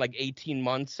up doing like 18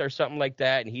 months or something like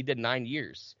that, and he did 9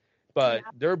 years. But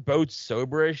they're both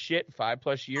sober as shit,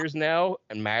 5+ years now,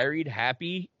 and married,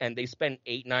 happy, and they spent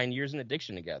 8-9 years in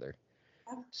addiction together.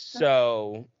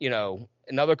 So, you know,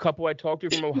 another couple I talked to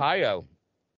from Ohio,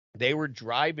 they were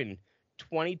driving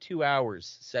 22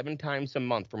 hours, 7 times a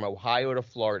month from Ohio to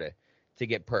Florida to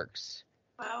get perks.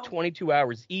 Wow. 22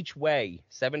 hours each way,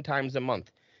 7 times a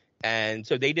month. And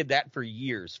so they did that for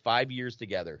years, 5 years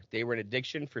together. They were in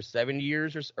addiction for 7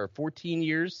 years or 14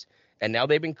 years, and now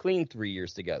they've been clean 3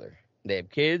 years together. They have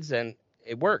kids, and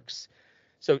it works.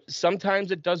 So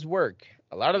sometimes it does work.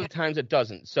 A lot of the times it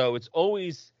doesn't. So it's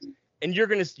always, and you're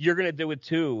gonna do it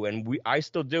too, and I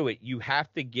still do it. You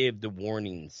have to give the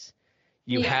warnings.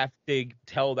 You have to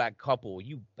tell that couple,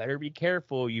 you better be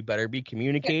careful. You better be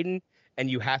communicating, and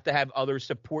you have to have other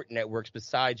support networks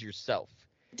besides yourself.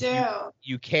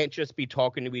 You can't just be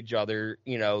talking to each other.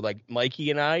 You know, like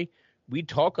Mikey and I, we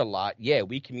talk a lot. Yeah,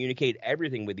 we communicate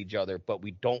everything with each other, but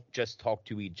we don't just talk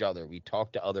to each other. We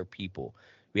talk to other people.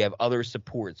 We have other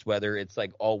supports, whether it's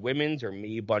like all women's or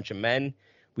me, a bunch of men.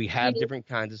 We have different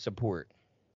kinds of support.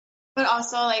 But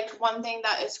also, like, one thing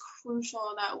that is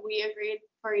crucial that we agreed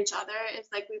for each other is,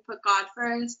 like, we put God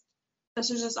first.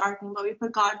 This is just our thing, but we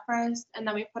put God first, and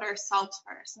then we put ourselves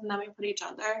first, and then we put each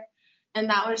other. And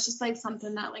that was just, like,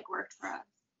 something that, like, worked for us,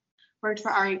 worked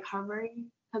for our recovery.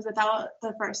 Because without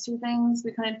the first two things,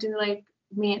 we couldn't do, like,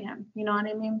 me and him. You know what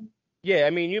I mean? Yeah, I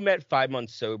mean, you met 5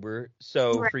 months sober.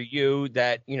 So for you,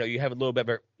 that, you know, you have a little bit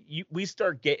of we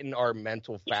start getting our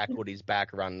mental faculties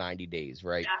back around 90 days,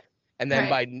 right? Yeah. And then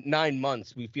by 9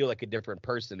 months, we feel like a different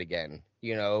person again,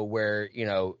 you know, where, you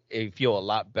know, you feel a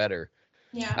lot better.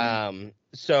 Yeah.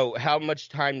 So how much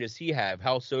time does he have?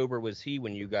 How sober was he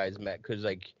when you guys met? Because,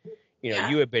 like, you know,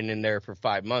 you had been in there for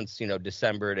 5 months, you know,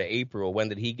 December to April. When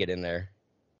did he get in there?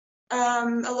 A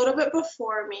little bit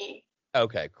before me.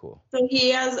 Okay, cool. So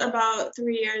he has about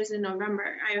 3 years in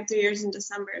November. I have 3 years in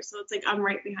December. So it's like I'm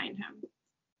right behind him.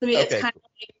 So it's kind of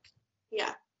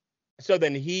like, So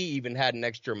then he even had an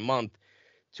extra month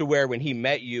to where when he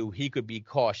met you, he could be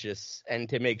cautious and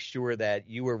to make sure that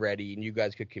you were ready and you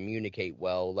guys could communicate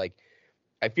well. Like,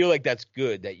 I feel like that's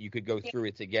good that you could go through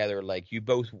it together. Like, you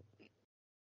both,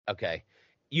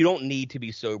 you don't need to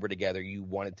be sober together. You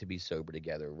wanted to be sober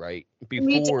together, right?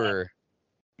 Before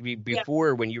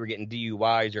when you were getting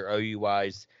DUIs or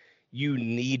OUIs, you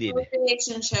needed. The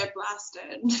relationship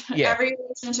lasted. Yeah. Every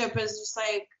relationship is just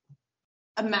like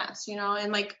a mess, you know,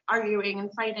 and like arguing and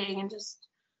fighting and just.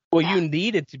 Well, you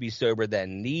needed to be sober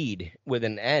then. Need with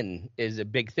an N is a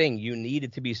big thing. You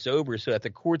needed to be sober so that the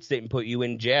courts didn't put you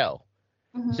in jail.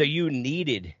 Mm-hmm. So you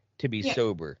needed to be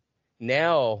sober.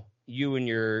 Now, you and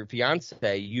your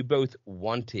fiance, you both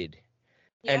wanted.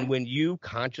 Yeah. And when you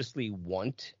consciously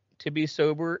want to be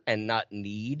sober and not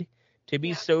need to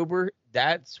be sober,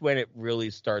 that's when it really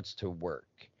starts to work.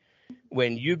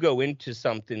 When you go into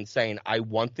something saying, I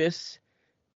want this,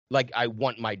 like I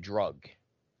want my drug.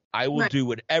 I will do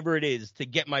whatever it is to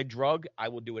get my drug. I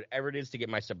will do whatever it is to get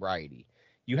my sobriety.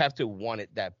 You have to want it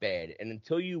that bad. And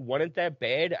until you want it that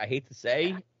bad, I hate to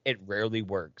say, it rarely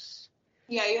works.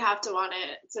 Yeah, you have to want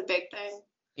it. It's a big thing.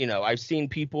 You know, I've seen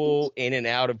people in and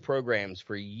out of programs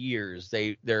for years.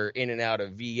 They're in and out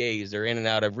of VAs. They're in and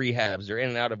out of rehabs. They're in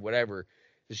and out of whatever.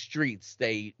 The streets.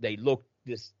 They look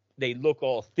they look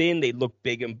all thin, they look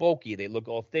big and bulky, they look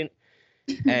all thin.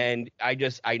 And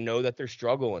I know that they're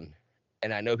struggling.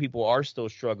 And I know people are still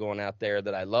struggling out there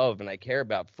that I love and I care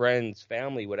about, friends,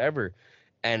 family, whatever.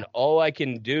 And all I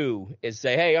can do is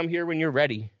say, hey, I'm here when you're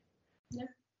ready. Yeah.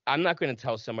 I'm not going to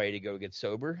tell somebody to go get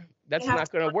sober. That's You have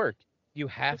not going to work. You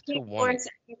have to want it.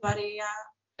 Everybody, yeah.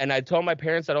 And I tell my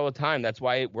parents that all the time. That's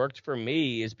why it worked for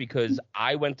me, is because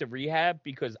I went to rehab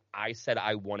because I said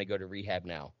I want to go to rehab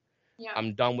now. Yeah.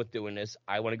 I'm done with doing this.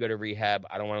 I want to go to rehab.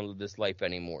 I don't want to live this life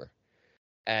anymore.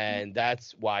 And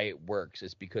that's why it works,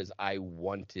 is because I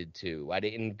wanted to. I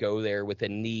didn't go there with a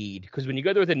need. Because when you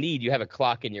go there with a need, you have a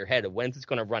clock in your head of when's it's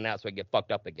going to run out so I get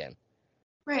fucked up again.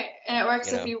 Right. And it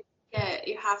works if you work it.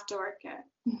 You have to work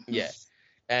it. Yeah.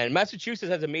 And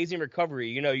Massachusetts has amazing recovery.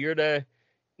 You're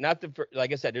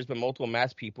like I said, there's been multiple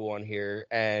Mass people on here.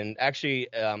 And actually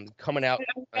coming out.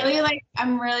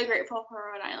 I'm really grateful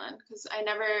for Rhode Island, because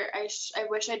I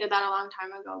wish I did that a long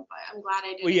time ago, but I'm glad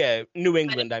I did. Well, yeah, New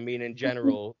England, in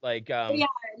general. Yeah,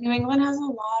 New England has a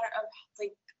lot of,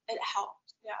 it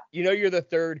helped. Yeah. You're the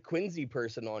third Quincy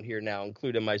person on here now,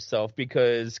 including myself,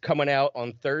 because coming out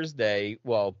on Thursday,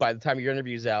 well, by the time your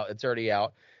interview's out, it's already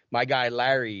out. My guy,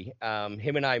 Larry,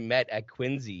 him and I met at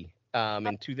Quincy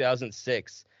in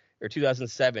 2006 or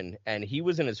 2007, and he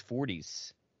was in his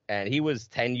 40s, and he was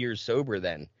 10 years sober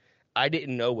then. I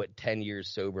didn't know what 10 years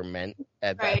sober meant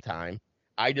at that time.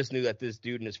 I just knew that this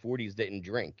dude in his 40s didn't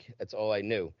drink. That's all I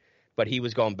knew. But he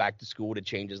was going back to school to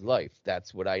change his life.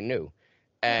 That's what I knew.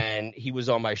 And he was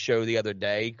on my show the other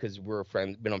day because we're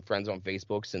friends on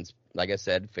Facebook since, like I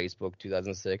said, Facebook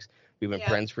 2006. We've been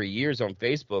friends for years on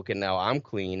Facebook, and now I'm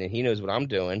clean, and he knows what I'm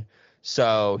doing.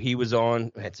 So he was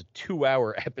on. It's a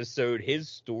 2-hour episode. His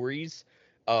stories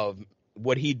of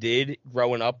what he did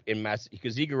growing up in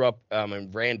because he grew up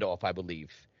in Randolph, I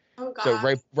believe. Oh God.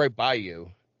 So right by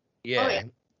you. Yeah. Oh, yeah.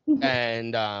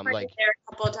 And there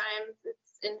a couple of times.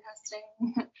 It's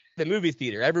interesting. The movie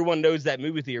theater. Everyone knows that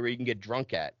movie theater where you can get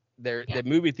drunk at. The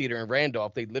movie theater in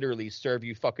Randolph, they literally serve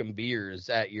you fucking beers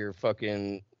at your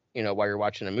fucking, while you're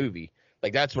watching a movie.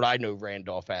 Like, that's what I know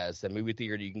Randolph as, the movie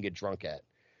theater you can get drunk at.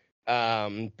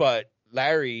 But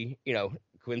Larry,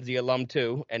 Quincy alum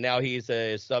too, and now he's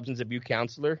a substance abuse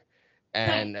counselor,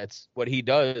 and that's what he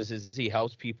does, is he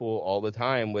helps people all the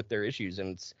time with their issues.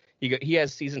 And he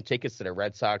has season tickets to the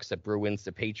Red Sox, the Bruins,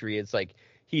 the Patriots. Like,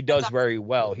 he does very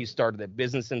well. He started a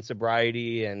business in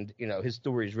sobriety, and his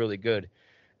story is really good.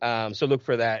 So look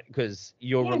for that, because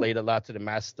you'll relate a lot to the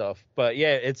Mass stuff. But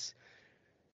yeah,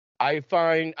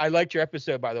 I liked your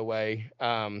episode, by the way,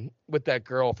 with that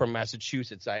girl from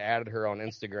Massachusetts. I added her on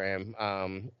Instagram.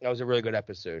 That was a really good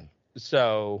episode.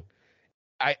 So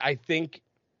I think,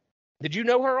 did you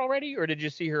know her already, or did you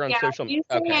see her on social media?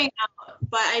 Hang out,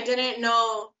 but I didn't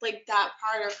know that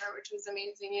part of her, which was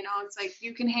amazing. It's like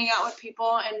you can hang out with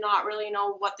people and not really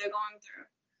know what they're going through.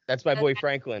 That's my boy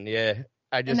Franklin. Yeah,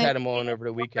 I just had him on over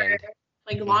the weekend.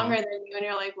 Longer than you, and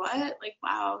you're like, what?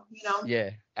 Wow,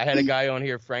 Yeah, I had a guy on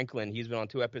here, Franklin. He's been on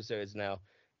 2 episodes now,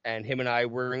 and him and I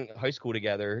were in high school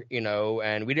together,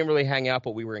 and we didn't really hang out,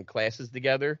 but we were in classes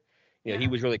together. He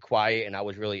was really quiet, and I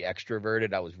was really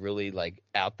extroverted. I was really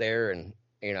out there, and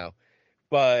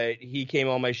but he came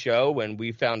on my show, and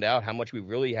we found out how much we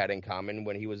really had in common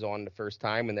when he was on the first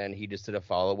time, and then he just did a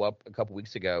follow-up a couple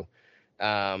weeks ago.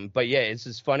 But yeah, it's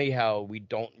just funny how we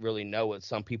don't really know what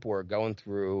some people are going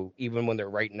through, even when they're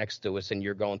right next to us and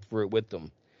you're going through it with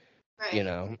them.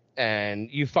 Right. And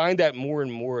you find that more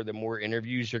and more, the more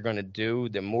interviews you're going to do,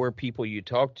 the more people you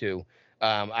talk to.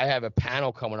 I have a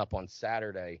panel coming up on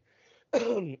Saturday.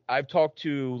 I've talked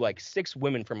to 6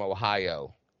 women from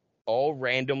Ohio, all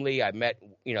randomly. I met,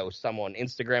 some on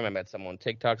Instagram. I met some on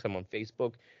TikTok, some on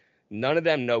Facebook. None of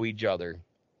them know each other.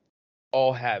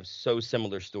 All have so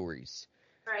similar stories.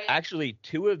 Right. Actually,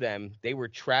 2 of them, they were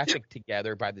trafficked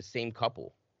together by the same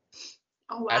couple.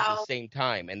 Oh, wow. At the same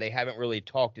time, and they haven't really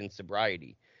talked in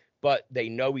sobriety, but they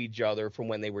know each other from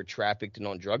when they were trafficked and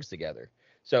on drugs together.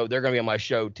 So they're going to be on my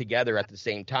show together at the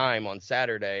same time on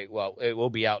Saturday. Well, it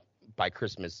will be out by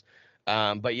Christmas.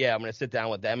 But yeah, I'm going to sit down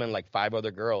with them and 5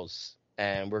 other girls,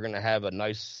 and we're going to have a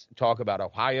nice talk about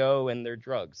Ohio and their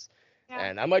drugs. Yeah.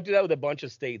 And I might do that with a bunch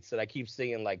of states that I keep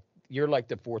seeing, you're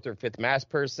the 4th or 5th Mass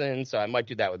person, so I might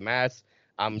do that with Mass.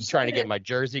 I'm trying to get my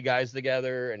Jersey guys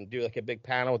together and do a big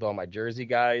panel with all my Jersey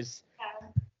guys.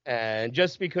 Yeah. And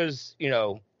just because,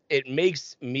 it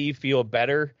makes me feel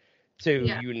better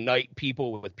to unite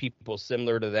people with people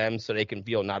similar to them so they can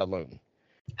feel not alone.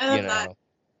 I love that.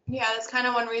 Yeah, that's kind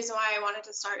of one reason why I wanted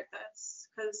to start this,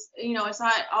 because, it's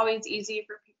not always easy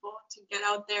for people to get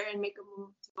out there and make a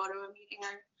move to go to a meeting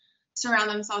or surround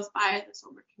themselves by the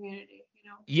sober community.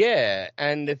 Yeah,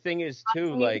 and the thing is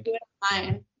too, like, do it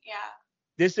online. Yeah.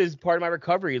 this is part of my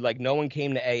recovery. Like, no one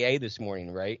came to AA this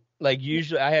morning, right? Like,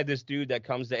 usually I had this dude that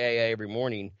comes to AA every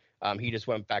morning. He just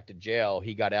went back to jail.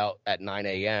 He got out at 9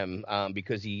 a.m.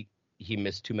 Because he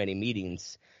missed too many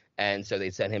meetings, and so they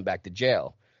sent him back to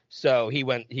jail. So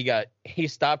he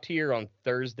stopped here on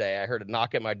Thursday. I heard a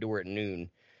knock at my door at noon,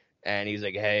 and he's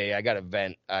like, "Hey, I got a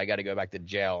vent. I got to go back to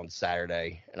jail on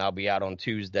Saturday, and I'll be out on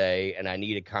Tuesday, and I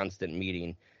need a constant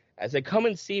meeting." I said, "Come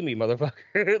and see me,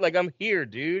 motherfucker. Like, I'm here,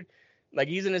 dude." Like,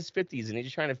 he's in his 50s and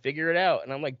he's trying to figure it out.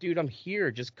 And I'm like, dude, I'm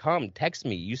here. Just come. Text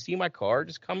me. You see my car?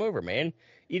 Just come over, man.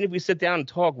 Even if we sit down and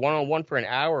talk one-on-one for an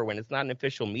hour when it's not an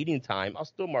official meeting time, I'll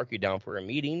still mark you down for a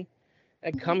meeting.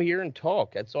 And come here and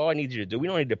talk. That's all I need you to do. We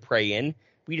don't need to pray in.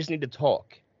 We just need to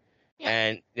talk. Yeah.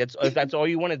 And if that's all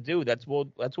you want to do, that's what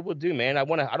we'll do, man. I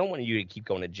don't want you to keep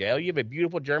going to jail. You have a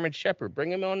beautiful German Shepherd.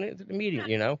 Bring him on to the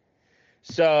meeting,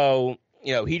 So,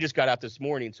 he just got out this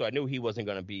morning, so I knew he wasn't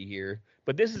going to be here.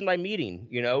 But this is my meeting,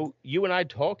 you and I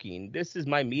talking. This is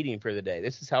my meeting for the day.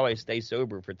 This is how I stay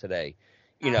sober for today.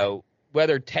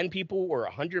 Whether 10 people or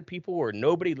 100 people or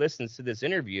nobody listens to this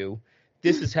interview,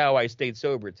 this is how I stayed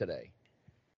sober today.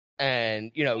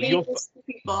 And, you'll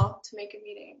people to make a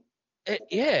meeting.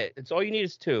 It's all you need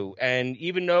is two. And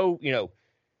even though,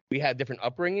 we had different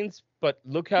upbringings, but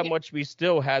look how much we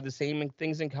still had the same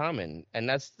things in common. And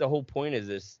that's the whole point is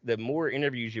this. The more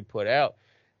interviews you put out,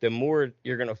 the more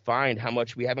you're going to find how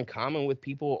much we have in common with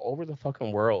people over the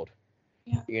fucking world.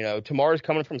 Yeah. Tomorrow's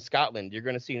coming from Scotland. You're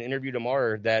going to see an interview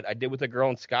tomorrow that I did with a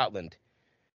girl in Scotland.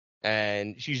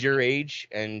 And she's your age,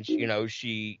 and,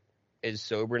 she is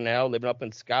sober now, living up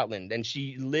in Scotland. And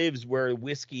she lives where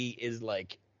whiskey is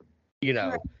like,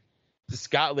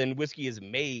 Scotland whiskey is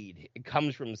made. It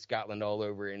comes from Scotland all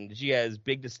over. And she has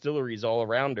big distilleries all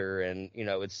around her. And,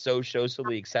 it's so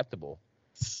socially acceptable.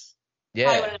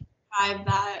 Yeah.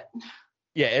 That.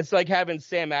 Yeah, it's like having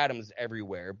Sam Adams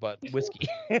everywhere, but whiskey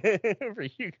for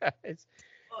you guys.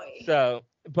 Boy. So,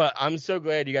 but I'm so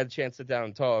glad you got a chance to sit down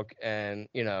and talk and,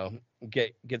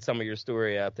 get some of your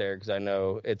story out there, because I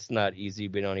know it's not easy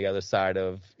being on the other side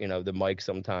of, the mic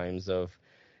sometimes, of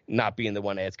not being the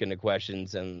one asking the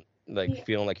questions and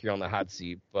feeling like you're on the hot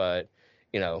seat. But,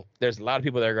 there's a lot of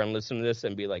people that are going to listen to this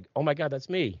and be like, oh my God, that's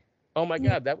me. Oh my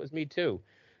God, that was me too.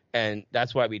 And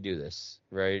that's why we do this,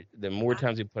 right? The more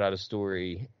times we put out a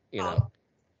story,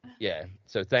 Yeah.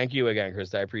 So thank you again,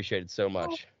 Krista. I appreciate it so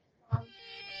much.